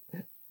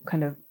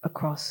 kind of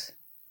across.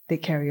 They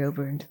carry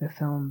over into the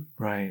film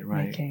Right.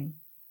 making.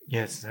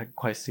 Yes,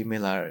 quite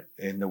similar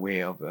in the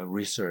way of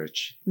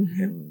research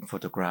and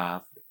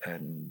photograph,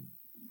 and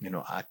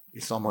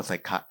it's almost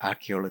like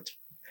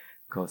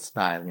archaeological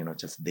style.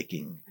 Just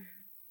digging.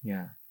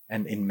 Yeah,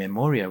 and in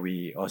Memoria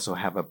we also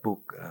have a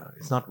book.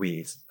 It's not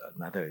we. It's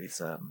another.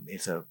 It's a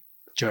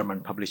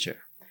German publisher.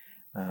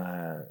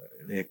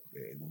 They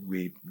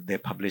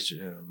publish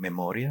a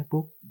Memoria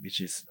book,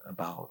 which is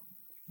about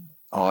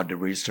all the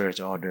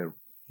research, all the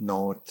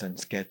notes and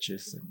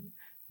sketches, and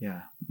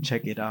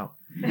check it out.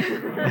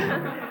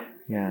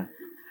 Yeah,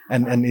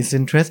 and it's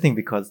interesting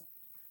because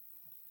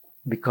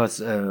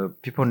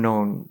people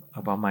know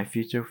about my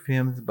feature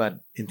films, but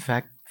in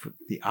fact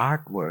the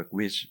artwork,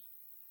 which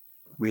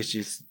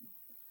is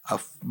a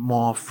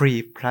more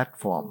free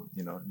platform,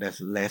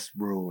 there's Les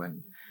Brew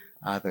and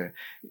other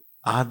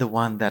are the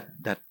one that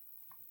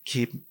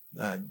keep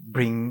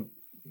bring,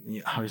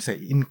 how you say,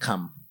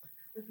 income,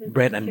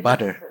 bread and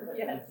butter.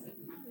 Yes.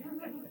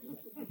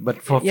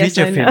 But for Yes,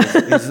 feature I know.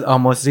 films, it's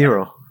almost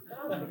zero.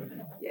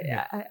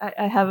 Yeah,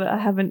 I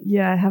have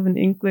an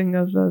inkling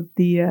of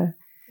the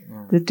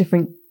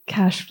different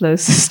cash flow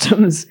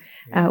systems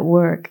at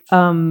work.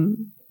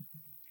 I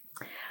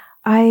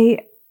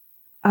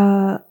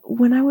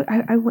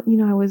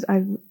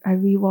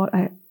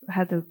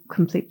had the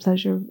complete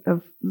pleasure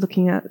of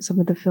looking at some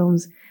of the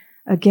films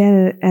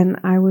again, and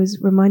I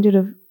was reminded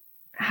of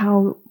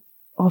how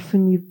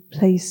often you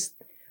place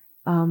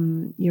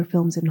your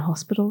films in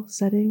hospital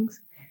settings,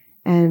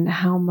 and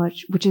how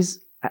much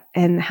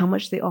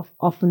they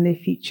often they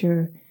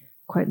feature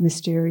quite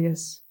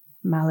mysterious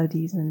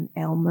maladies and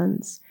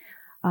ailments.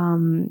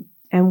 And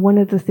one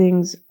of the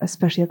things,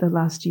 especially at the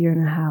last year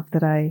and a half,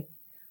 that I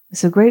was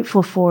so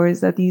grateful for is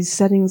that these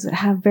settings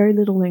have very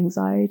little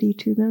anxiety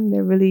to them.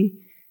 They're really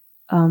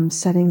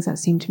settings that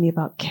seem to me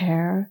about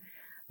care.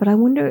 But I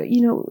wonder,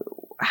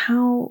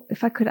 how,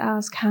 if I could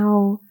ask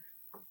how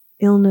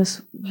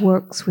illness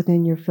works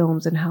within your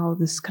films and how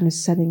this kind of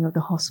setting of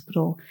the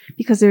hospital,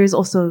 because there is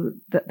also,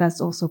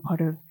 that's also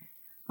part of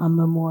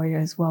Memoria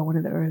as well. One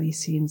of the early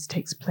scenes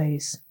takes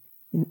place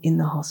in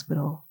the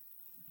hospital.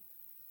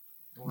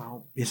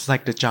 Well, it's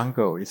like the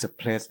jungle. It's a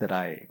place that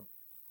I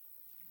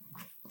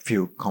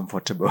feel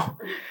comfortable.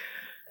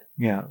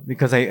 Yeah,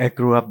 because I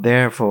grew up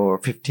there for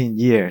 15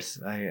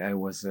 years. I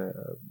was,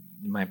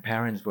 my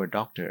parents were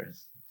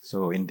doctors.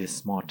 So in this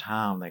small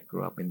town, I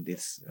grew up in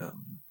this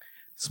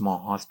small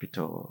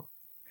hospital,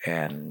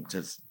 and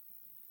just,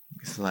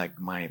 it's like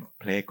my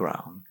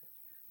playground.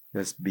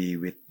 Just be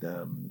with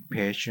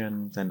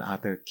patients and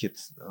other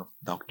kids of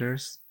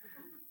doctors.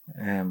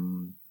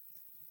 And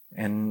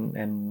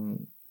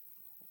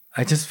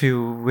I just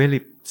feel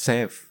really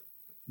safe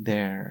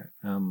there,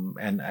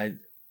 and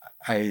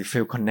I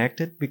feel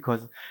connected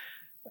because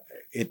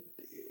it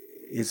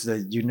is a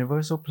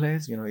universal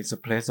place. It's a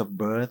place of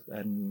birth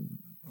and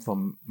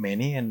for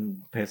many,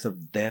 and place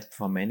of death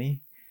for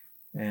many,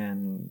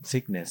 and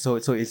sickness. So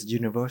it's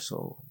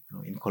universal.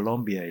 In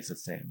Colombia, it's the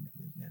same.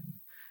 And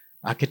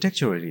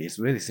architecturally, it's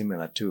really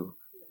similar too.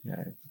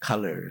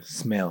 Color,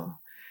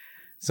 smell.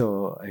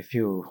 So I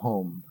feel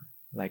home.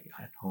 Like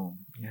at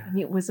home, yeah. I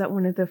mean, was that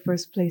one of the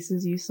first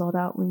places you sought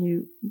out when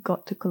you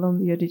got to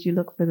Colombia? Did you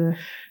look for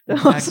the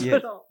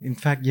hospital? In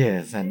fact,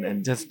 yes.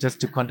 And just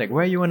to contact,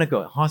 where you want to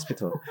go?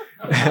 Hospital.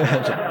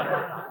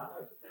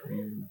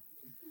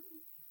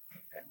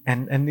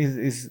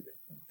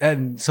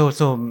 and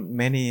so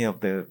many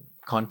of the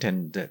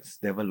content that's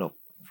developed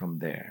from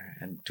there,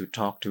 and to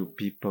talk to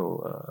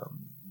people,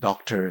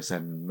 doctors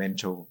and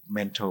mental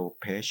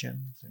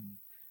patients.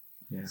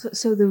 Yeah.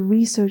 So the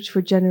research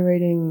for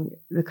generating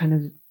the kind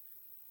of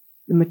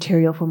the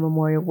material for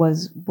Memoria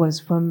was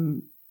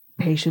from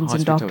patients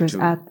and doctors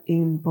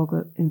in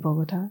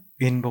Bogota.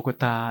 In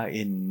Bogota,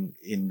 in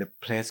the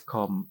place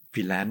called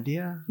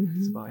Finlandia. Mm-hmm.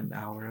 It's about an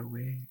hour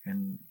away,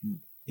 and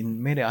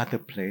in many other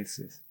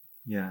places.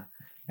 Yeah,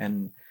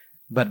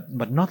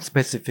 but not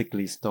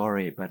specifically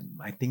story, but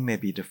I think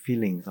maybe the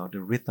feelings or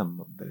the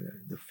rhythm of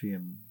the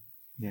film.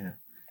 Yeah.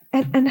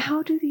 And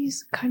how do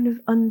these kind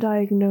of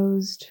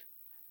undiagnosed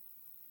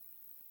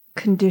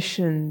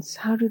conditions,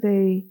 how do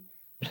they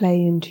play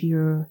into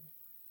your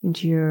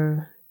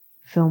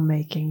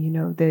filmmaking?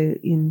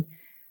 In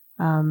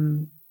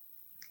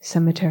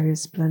Cemetery of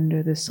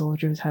Splendor, the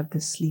soldiers have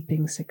this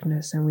sleeping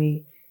sickness, and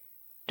we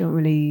don't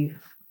really,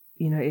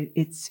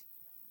 it's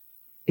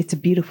a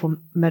beautiful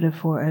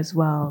metaphor as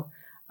well.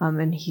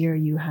 And here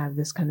you have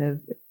this kind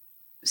of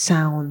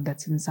sound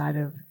that's inside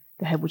of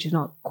the head, which is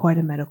not quite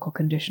a medical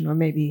condition, or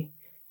maybe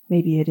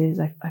it is.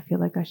 I feel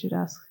like I should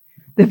ask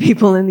the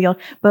people in the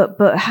audience.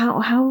 But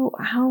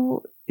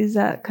how is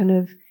that kind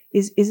of,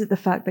 is it the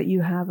fact that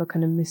you have a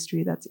kind of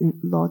mystery that's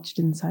lodged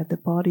inside the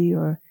body,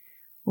 or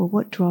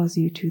what draws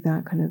you to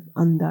that kind of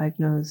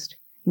undiagnosed?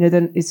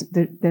 Then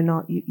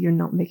you're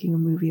not making a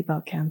movie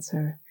about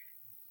cancer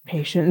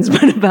patients,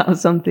 but about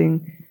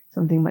something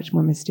much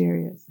more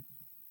mysterious.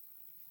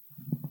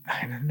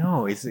 I don't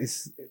know.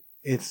 It's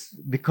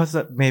because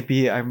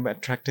maybe I'm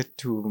attracted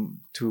to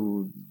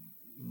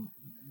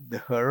the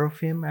horror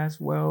film as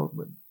well,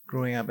 but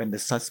growing up, and the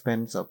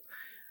suspense of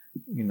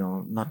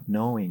not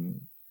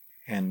knowing,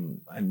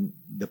 and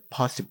the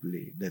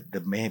possibly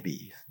the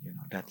maybe,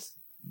 that's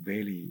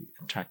really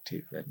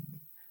attractive,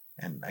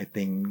 and I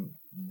think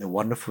the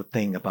wonderful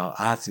thing about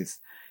us is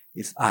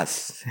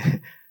us.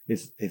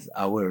 is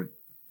our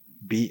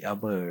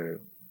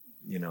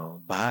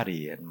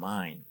body and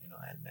mind,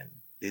 and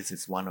this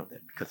is one of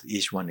them, because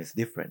each one is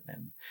different,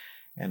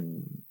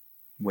 and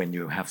when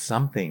you have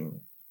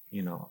something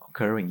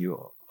occurring,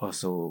 you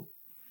also,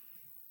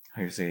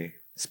 how you say,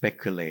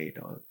 speculate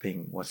or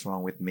think, what's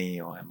wrong with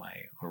me, or am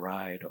I all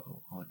right,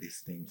 or these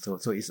things. So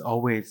it's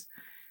always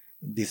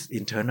this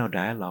internal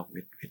dialogue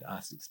with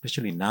us,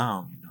 especially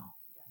now,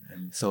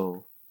 and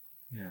so,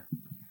 yeah.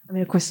 I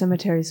mean, of course,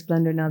 Cemetery of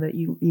Splendor, now that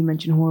you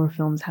mention horror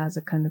films, has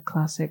a kind of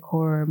classic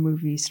horror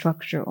movie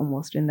structure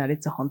almost, in that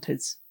it's a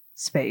haunted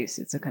space.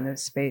 It's a kind of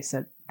space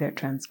that they're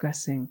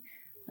transgressing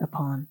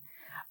upon.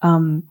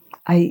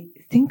 I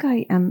think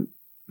I am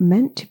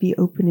meant to be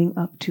opening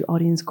up to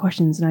audience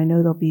questions, and I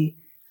know there'll be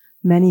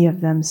many of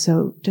them.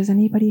 So does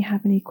anybody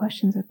have any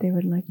questions that they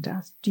would like to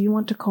ask? Do you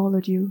want to call,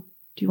 or do you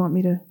want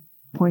me to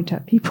point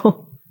at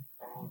people?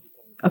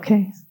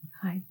 Okay.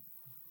 Hi.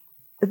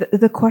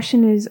 The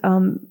question is,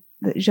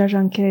 that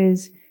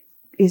Jajanke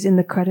is in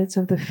the credits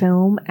of the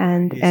film,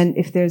 and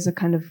if there's a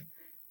kind of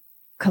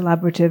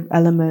collaborative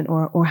element,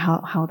 or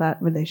how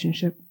that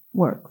relationship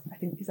works. I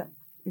think is that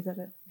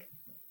it?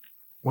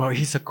 Well,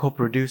 he's a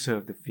co-producer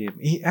of the film.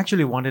 He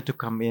actually wanted to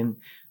come in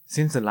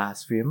since the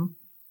last film.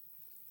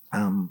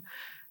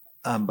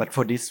 But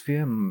for this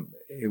film,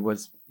 it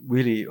was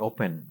really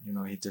open.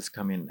 He just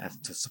come in as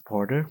a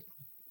supporter,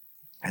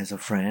 as a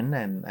friend,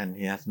 and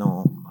he has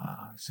no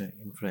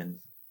influence,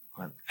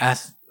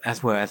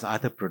 as well as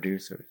other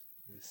producers.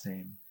 The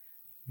same,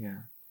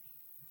 yeah.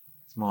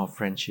 It's more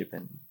friendship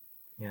and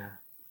yeah.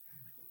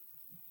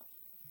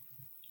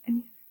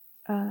 And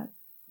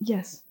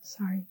yes,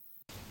 sorry.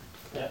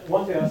 I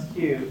want to ask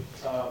you,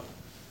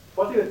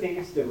 what do you think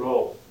is the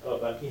role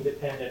of an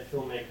independent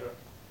filmmaker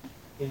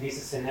in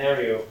this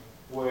scenario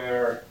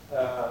where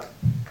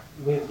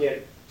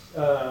mid-budget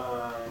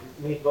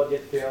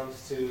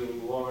films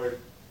to lower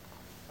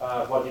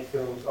budget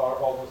films are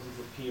almost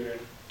disappearing,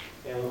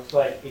 and it looks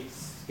like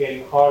it's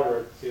getting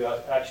harder to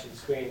actually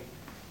screen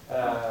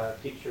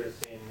pictures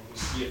in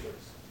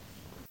theaters?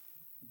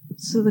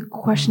 So the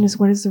question is,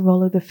 what is the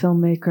role of the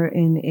filmmaker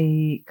in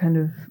a kind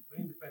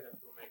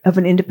of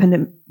an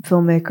independent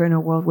filmmaker in a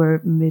world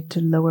where mid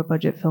to lower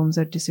budget films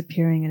are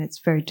disappearing, and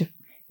it's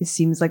it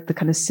seems like the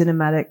kind of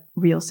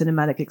real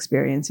cinematic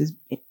experience is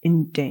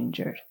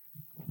endangered.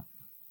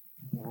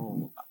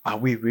 Are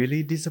we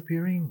really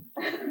disappearing?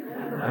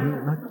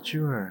 I'm not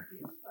sure.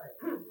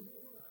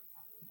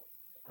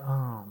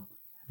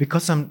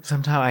 Because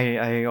sometimes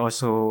I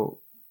also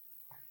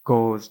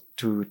go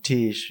to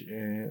teach,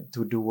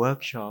 to do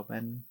workshop,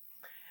 and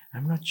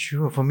I'm not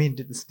sure. For me,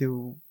 it's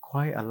still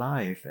quite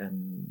alive,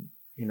 and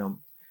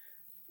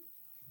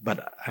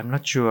but I'm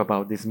not sure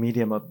about this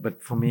medium.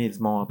 But for me, it's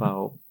more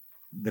about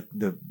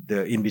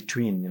the in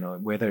between.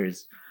 Whether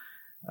it's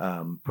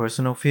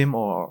personal film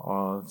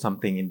or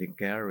something in the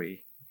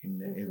gallery, in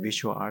the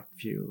visual art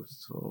view.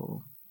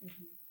 So.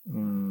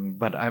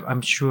 But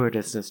I'm sure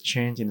there's this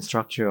change in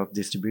structure of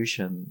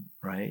distribution,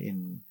 right?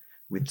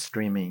 With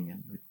streaming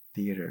and with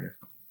theater,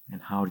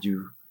 and how do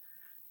you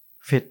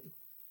fit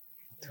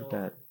to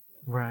that,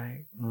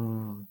 right?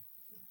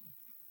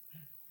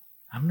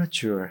 I'm not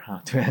sure how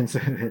to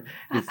answer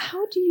it.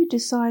 How do you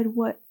decide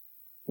what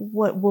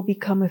will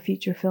become a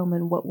feature film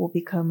and what will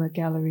become a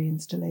gallery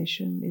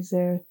installation? Is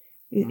there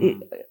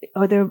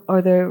are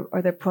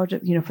there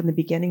projects from the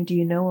beginning? Do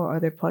you know, or are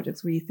there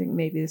projects where you think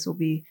maybe this will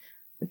be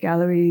a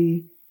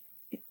gallery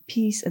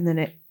piece and then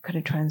it kind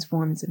of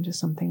transforms into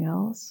something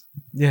else?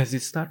 Yes,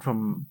 it starts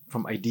from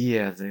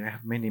ideas. I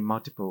have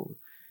multiple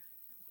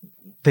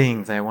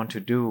things I want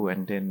to do,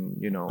 and then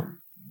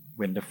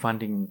when the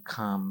funding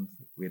comes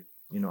with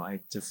I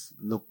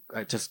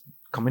just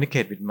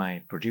communicate with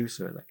my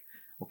producer, like,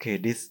 okay,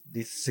 this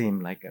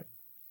seems like a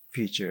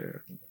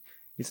feature.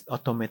 It's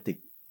automatic,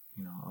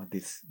 or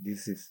this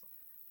is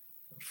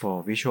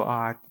for visual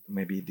art.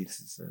 Maybe this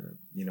is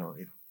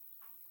it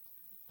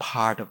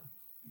part of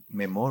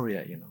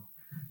Memoria,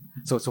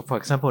 So for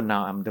example,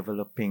 now I'm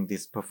developing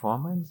this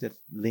performance that's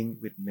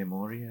linked with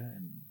Memoria,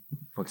 and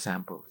for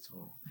example,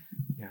 so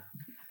yeah.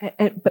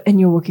 And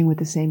you're working with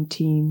the same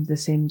team, the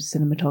same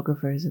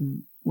cinematographers,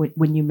 and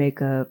when you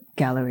make a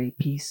gallery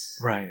piece,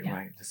 right,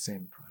 the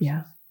same process.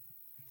 Yeah.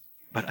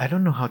 But I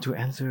don't know how to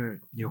answer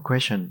your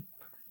question.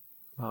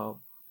 The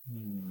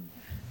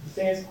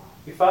thing is,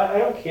 if I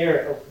don't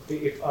care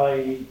if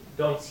I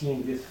don't see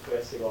in this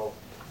festival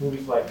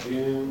movies like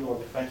Dune or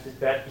The French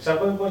Dispatch, because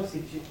I'm going to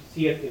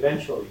see it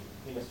eventually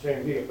in a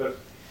streaming video,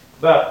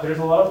 but there's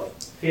a lot of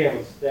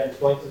films that are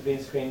going to be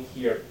screened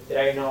here that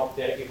I know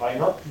that if I'm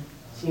not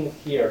seeing it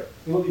here,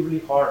 it will be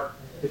really hard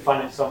to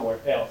find it somewhere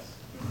else.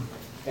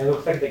 And it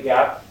looks like the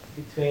gap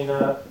between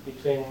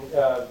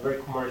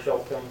very commercial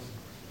films,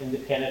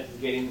 independent, is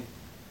getting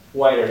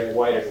wider and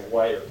wider and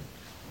wider.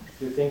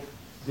 Do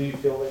you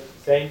feel like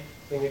the same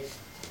thing is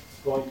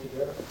going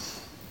together?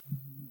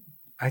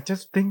 I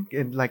just think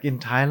in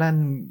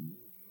Thailand,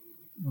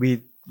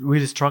 we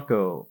really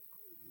struggle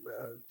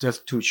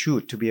just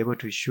to be able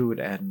to shoot,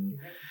 and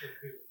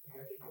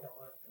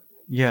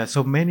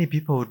so many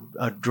people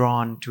are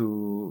drawn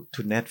to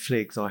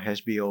Netflix or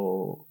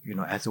HBO,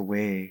 as a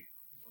way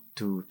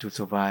to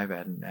survive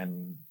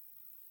and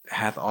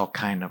have all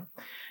kind of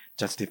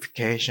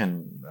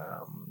justification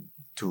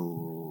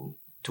to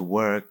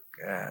work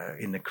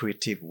in a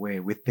creative way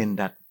within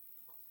that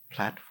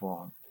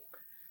platform.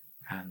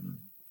 And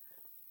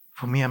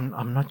for me,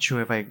 I'm not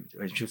sure if I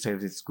should say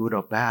if it's good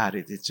or bad.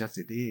 It's just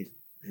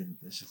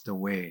the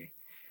way.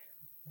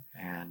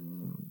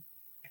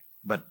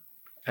 But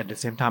at the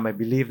same time, I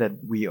believe that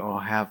we all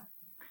have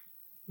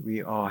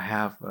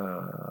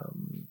a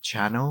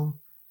channel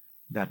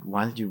that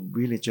once you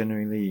really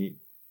genuinely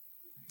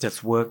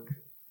just work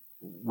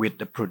with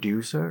the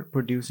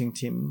producing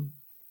team,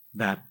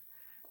 that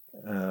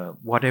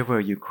whatever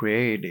you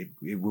create,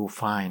 it will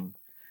find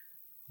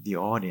the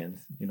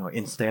audience,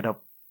 instead of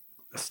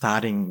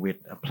starting with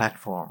a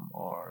platform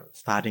or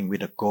starting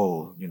with a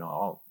goal,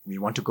 we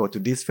want to go to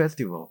this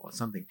festival or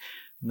something.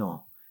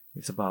 No,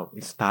 it's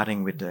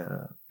starting with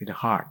the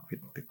heart,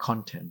 with the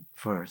content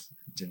first,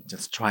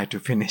 just try to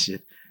finish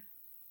it.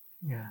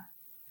 Yeah.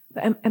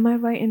 Am I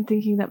right in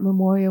thinking that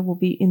Memoria will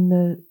be in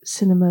the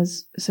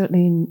cinemas,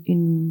 certainly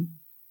in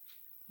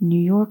New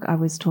York, I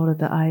was told at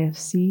the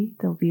IFC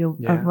there'll be a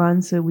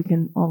run, so we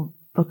can all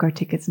book our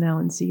tickets now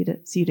and see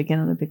it again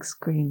on a big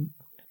screen.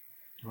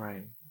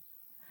 Right.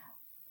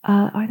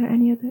 Are there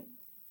any other?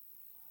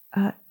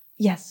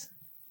 Yes.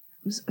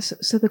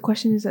 So the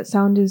question is that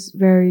sound is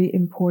very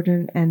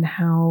important, and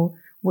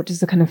what does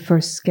the kind of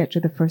first sketch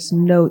or the first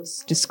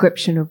notes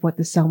description of what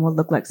the sound will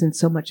look like, since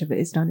so much of it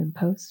is done in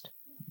post?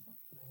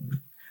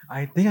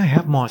 I think I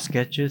have more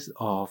sketches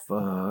of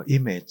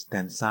image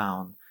than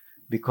sound,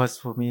 because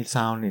for me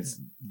sound is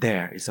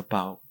there. It's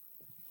about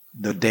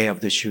the day of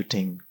the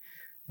shooting,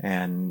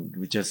 and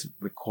we just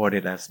record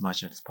it as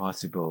much as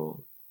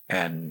possible,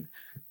 and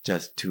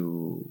just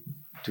to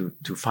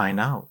find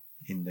out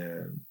in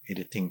the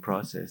editing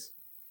process.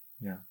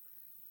 Yeah.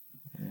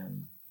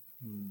 And,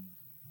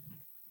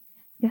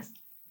 Yes.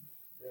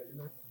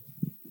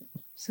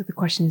 So the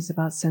question is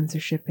about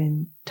censorship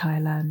in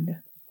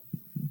Thailand.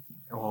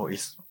 Oh,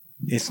 it's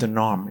the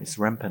norm. It's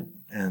rampant,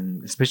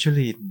 and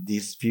especially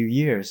these few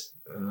years,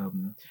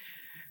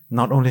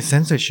 not only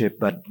censorship,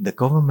 but the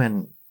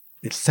government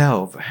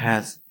itself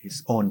has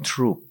its own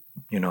troop.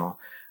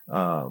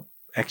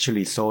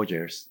 Actually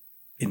soldiers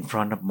in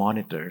front of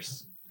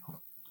monitors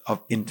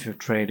of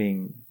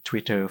infiltrating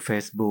Twitter,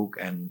 Facebook,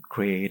 and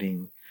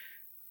creating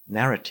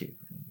narrative,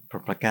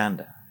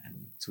 propaganda,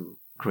 and to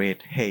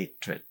create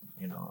hatred.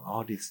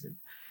 All this,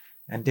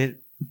 and they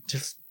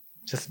just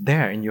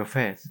there in your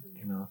face.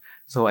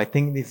 So I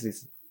think this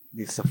is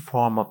a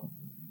form of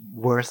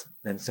worse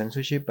than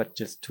censorship, but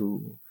just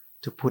to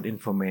put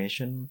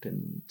information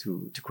and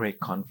to create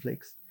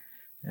conflicts.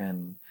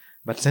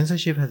 But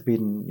censorship has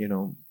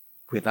been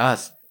with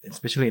us,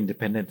 especially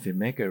independent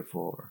filmmaker,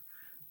 for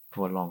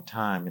a long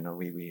time.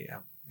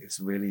 It's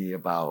really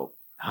about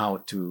how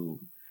to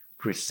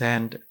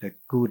present the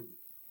good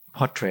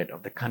portrait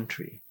of the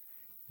country.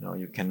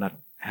 You cannot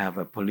have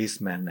a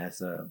policeman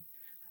as a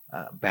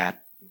bad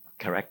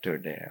character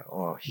there,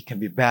 or he can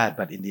be bad,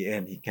 but in the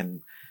end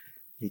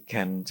he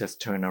can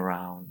just turn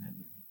around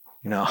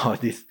and all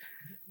this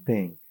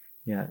thing.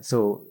 Yeah.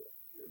 So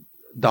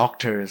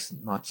doctors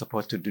not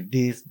supposed to do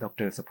this,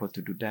 doctors supposed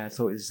to do that.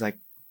 So it's like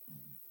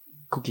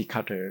cookie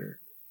cutter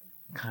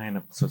kind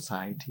of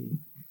society.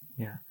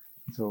 Yeah.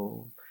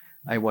 So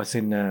I was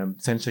in a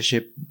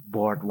censorship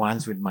board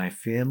once with my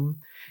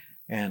film,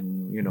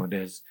 and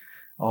there's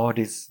all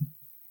these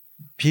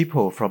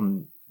people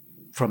from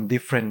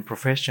different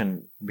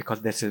profession,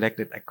 because they're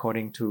selected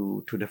according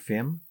to the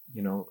film.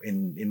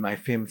 In my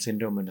film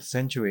Syndrome of the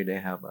Century, they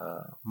have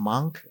a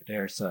monk,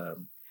 there's a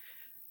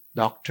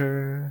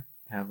doctor,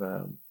 have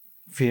a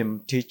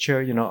film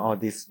teacher, all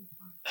these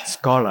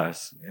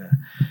scholars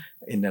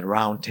in a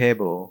round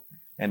table,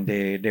 and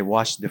they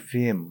watch the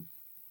film,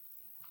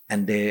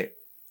 and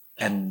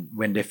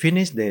when they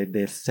finish,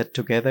 they sit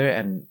together,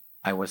 and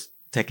I was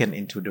taken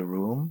into the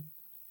room.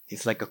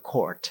 It's like a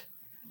court,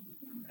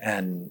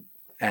 and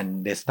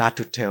they start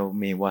to tell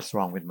me what's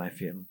wrong with my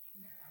film.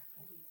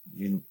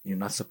 You're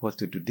not supposed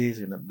to do this,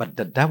 But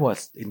that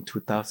was in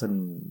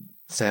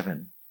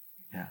 2007,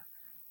 yeah.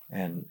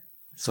 And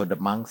so the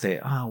monk say,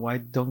 why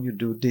don't you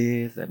do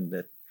this? And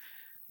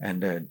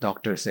the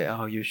doctor say,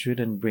 you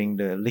shouldn't bring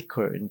the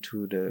liquor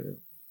into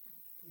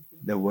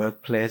the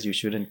workplace. You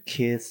shouldn't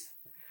kiss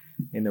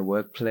in the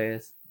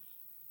workplace.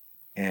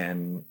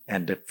 And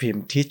the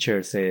film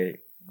teacher say,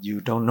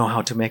 you don't know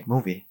how to make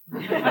movie.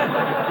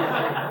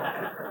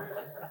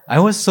 I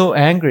was so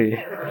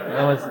angry.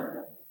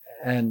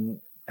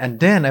 And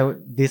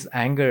then this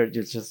anger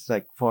just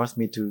like forced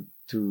me to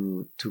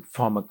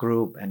form a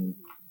group and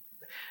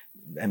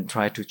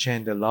try to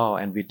change the law,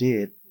 and we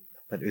did,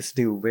 but it's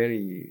still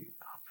very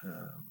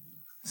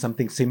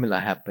something similar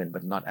happened,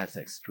 but not as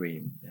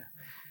extreme. Yeah.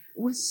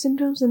 Was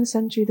Syndromes in a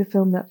Century the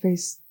film that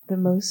faced the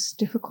most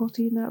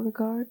difficulty in that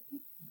regard?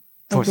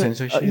 For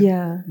censorship?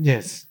 Yeah.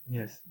 Yes.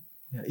 Yeah.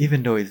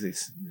 Even though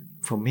it's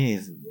for me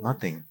it's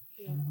nothing.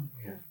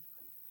 Yeah.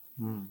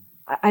 Mm.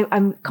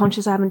 I'm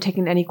conscious I haven't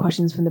taken any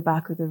questions from the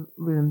back of the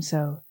room,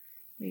 so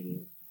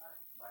maybe.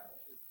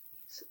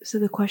 So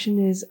the question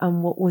is,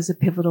 what was a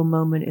pivotal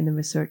moment in the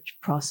research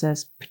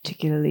process,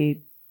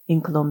 particularly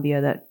in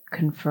Colombia, that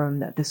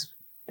confirmed that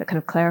that kind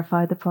of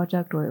clarified the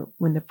project, or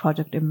when the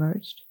project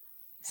emerged?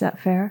 Is that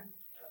fair?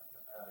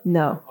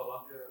 No.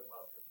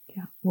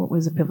 Yeah. What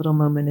was a pivotal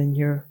moment in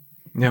your?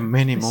 There are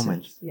many research?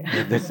 moments.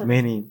 Yeah. There's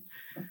many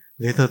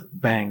little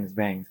bangs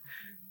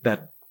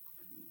that.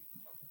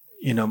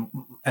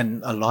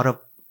 And a lot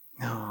of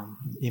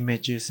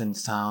images and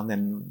sound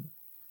and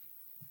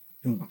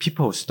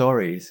people's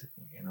stories,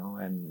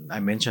 and I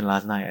mentioned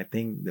last night, I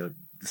think the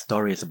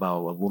story is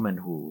about a woman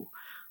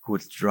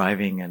who's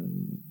driving,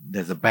 and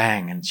there's a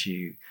bang, and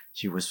she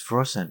was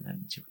frozen,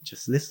 and she was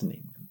just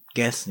listening,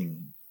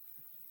 guessing,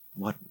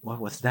 what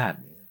was that?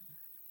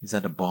 Is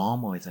that a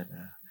bomb, or is that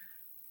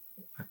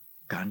a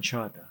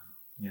gunshot?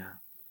 Yeah.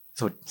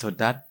 So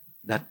that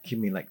gave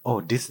me like,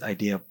 this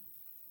idea of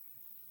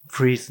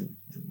freezing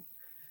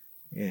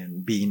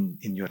and being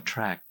in your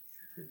track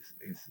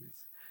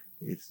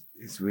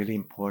is really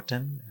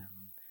important,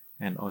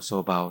 and also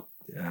about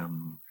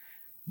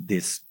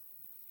this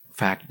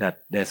fact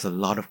that there's a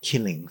lot of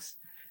killings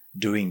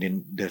during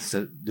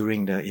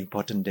the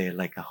important day,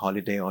 like a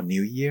holiday or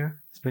New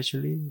Year,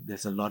 especially.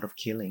 There's a lot of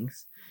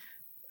killings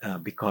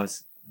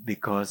because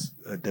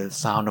the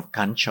sound of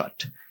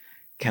gunshot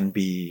can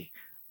be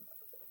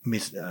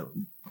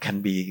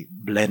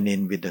blend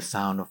in with the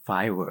sound of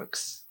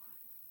fireworks,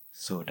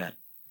 so that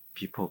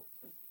people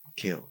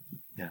kill.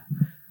 Yeah.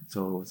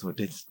 So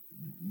this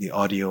the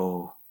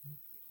audio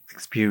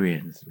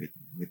experience with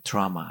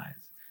trauma.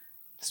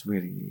 It's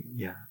really,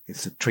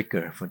 it's a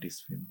trigger for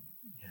this film.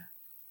 Yeah.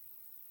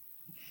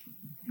 I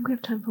think we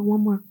have time for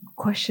one more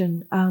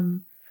question.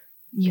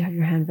 You have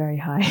your hand very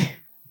high.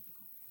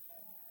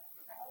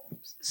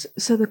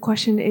 So the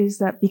question is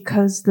that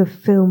because the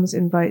films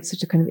invite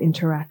such a kind of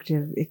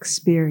interactive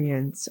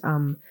experience,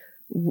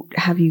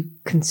 have you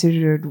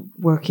considered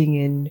working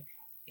in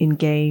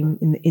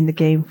the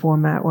game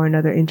format or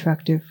another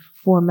interactive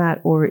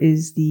format, or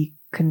is the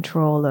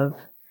control of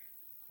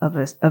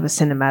a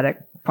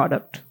cinematic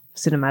product,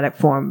 cinematic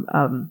form,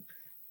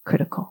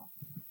 critical?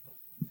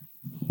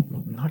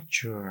 I'm not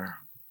sure.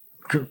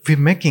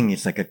 Filmmaking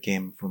is like a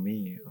game for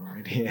me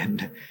already,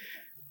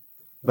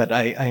 but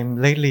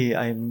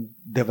I'm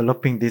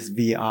developing this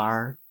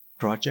VR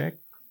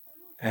project,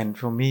 and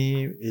for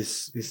me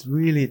it's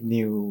really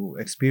new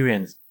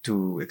experience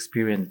to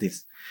experience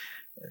this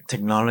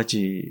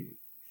technology.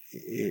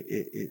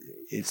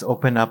 It's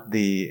open up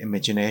the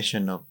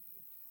imagination of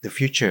the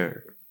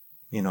future,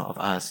 of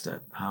us,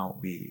 that how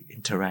we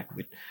interact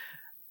with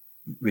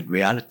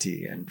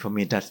reality. And for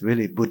me, that's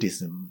really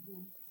Buddhism,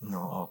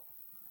 of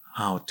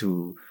how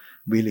to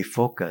really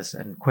focus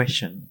and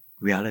question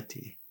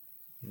reality,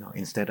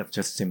 instead of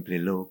just simply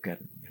look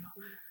and,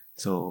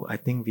 So I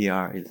think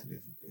VR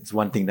is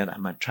one thing that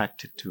I'm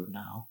attracted to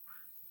now.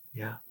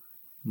 Yeah.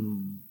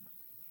 And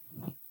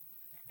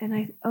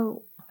I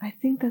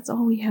think that's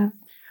all we have.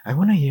 I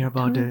want to hear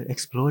about the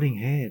exploding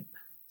head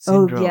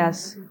syndrome. Oh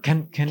yes.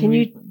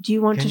 Do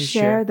you want to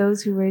share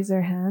those who raise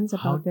their hands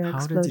about their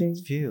exploding? How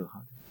does it feel?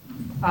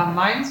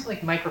 Mine's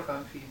like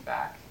microphone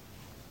feedback,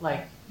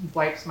 like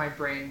wipes my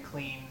brain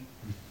clean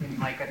in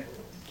like a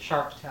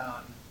sharp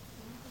tone.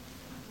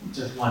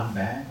 Just one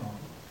bang?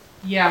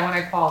 Yeah, when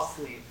I fall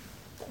asleep.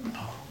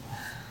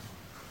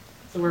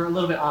 So we're a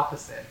little bit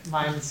opposite.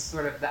 Mine's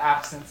sort of the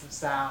absence of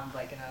sound,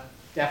 like in a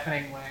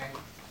deafening way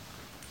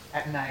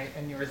at night,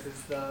 and yours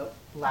is the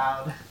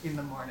loud in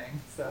the morning.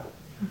 So.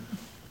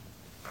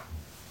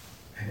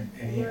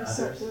 Any others?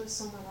 There was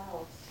someone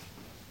else.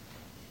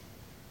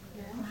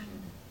 Yeah.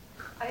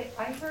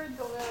 I heard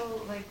the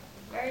little, like,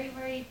 very,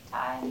 very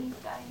tiny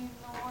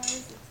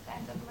noise. It's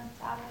kind of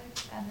metallic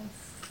and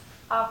it's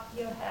up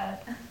your head.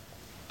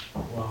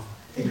 Wow.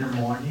 In the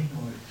morning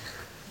or?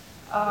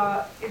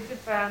 It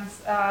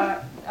depends.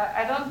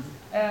 I don't.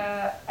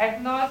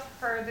 I've not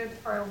heard it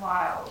for a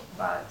while,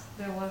 but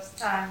there was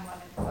time when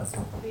it was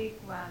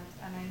frequent,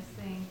 and I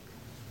think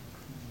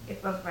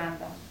it was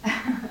random.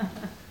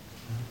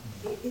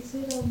 Is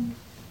it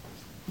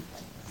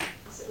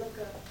like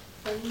a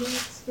friendly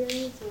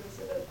experience, or is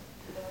it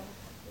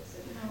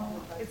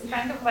No, it's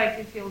kind of like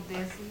you feel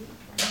dizzy.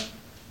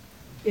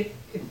 It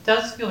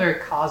does feel very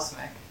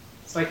cosmic,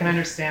 so I can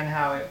understand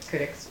how it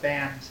could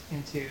expand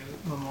into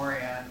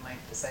Memoria and like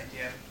this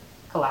idea of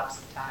collapse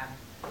of time.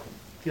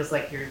 Feels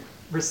like you're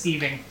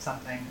receiving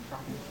something from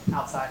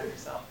outside of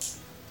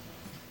yourself.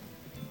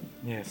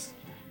 Yes.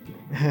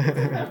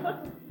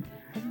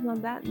 And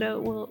on that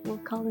note, we'll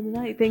call it a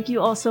night. Thank you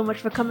all so much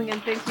for coming,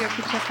 and thank you,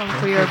 Apichatpong,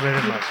 for Thank your you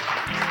very much.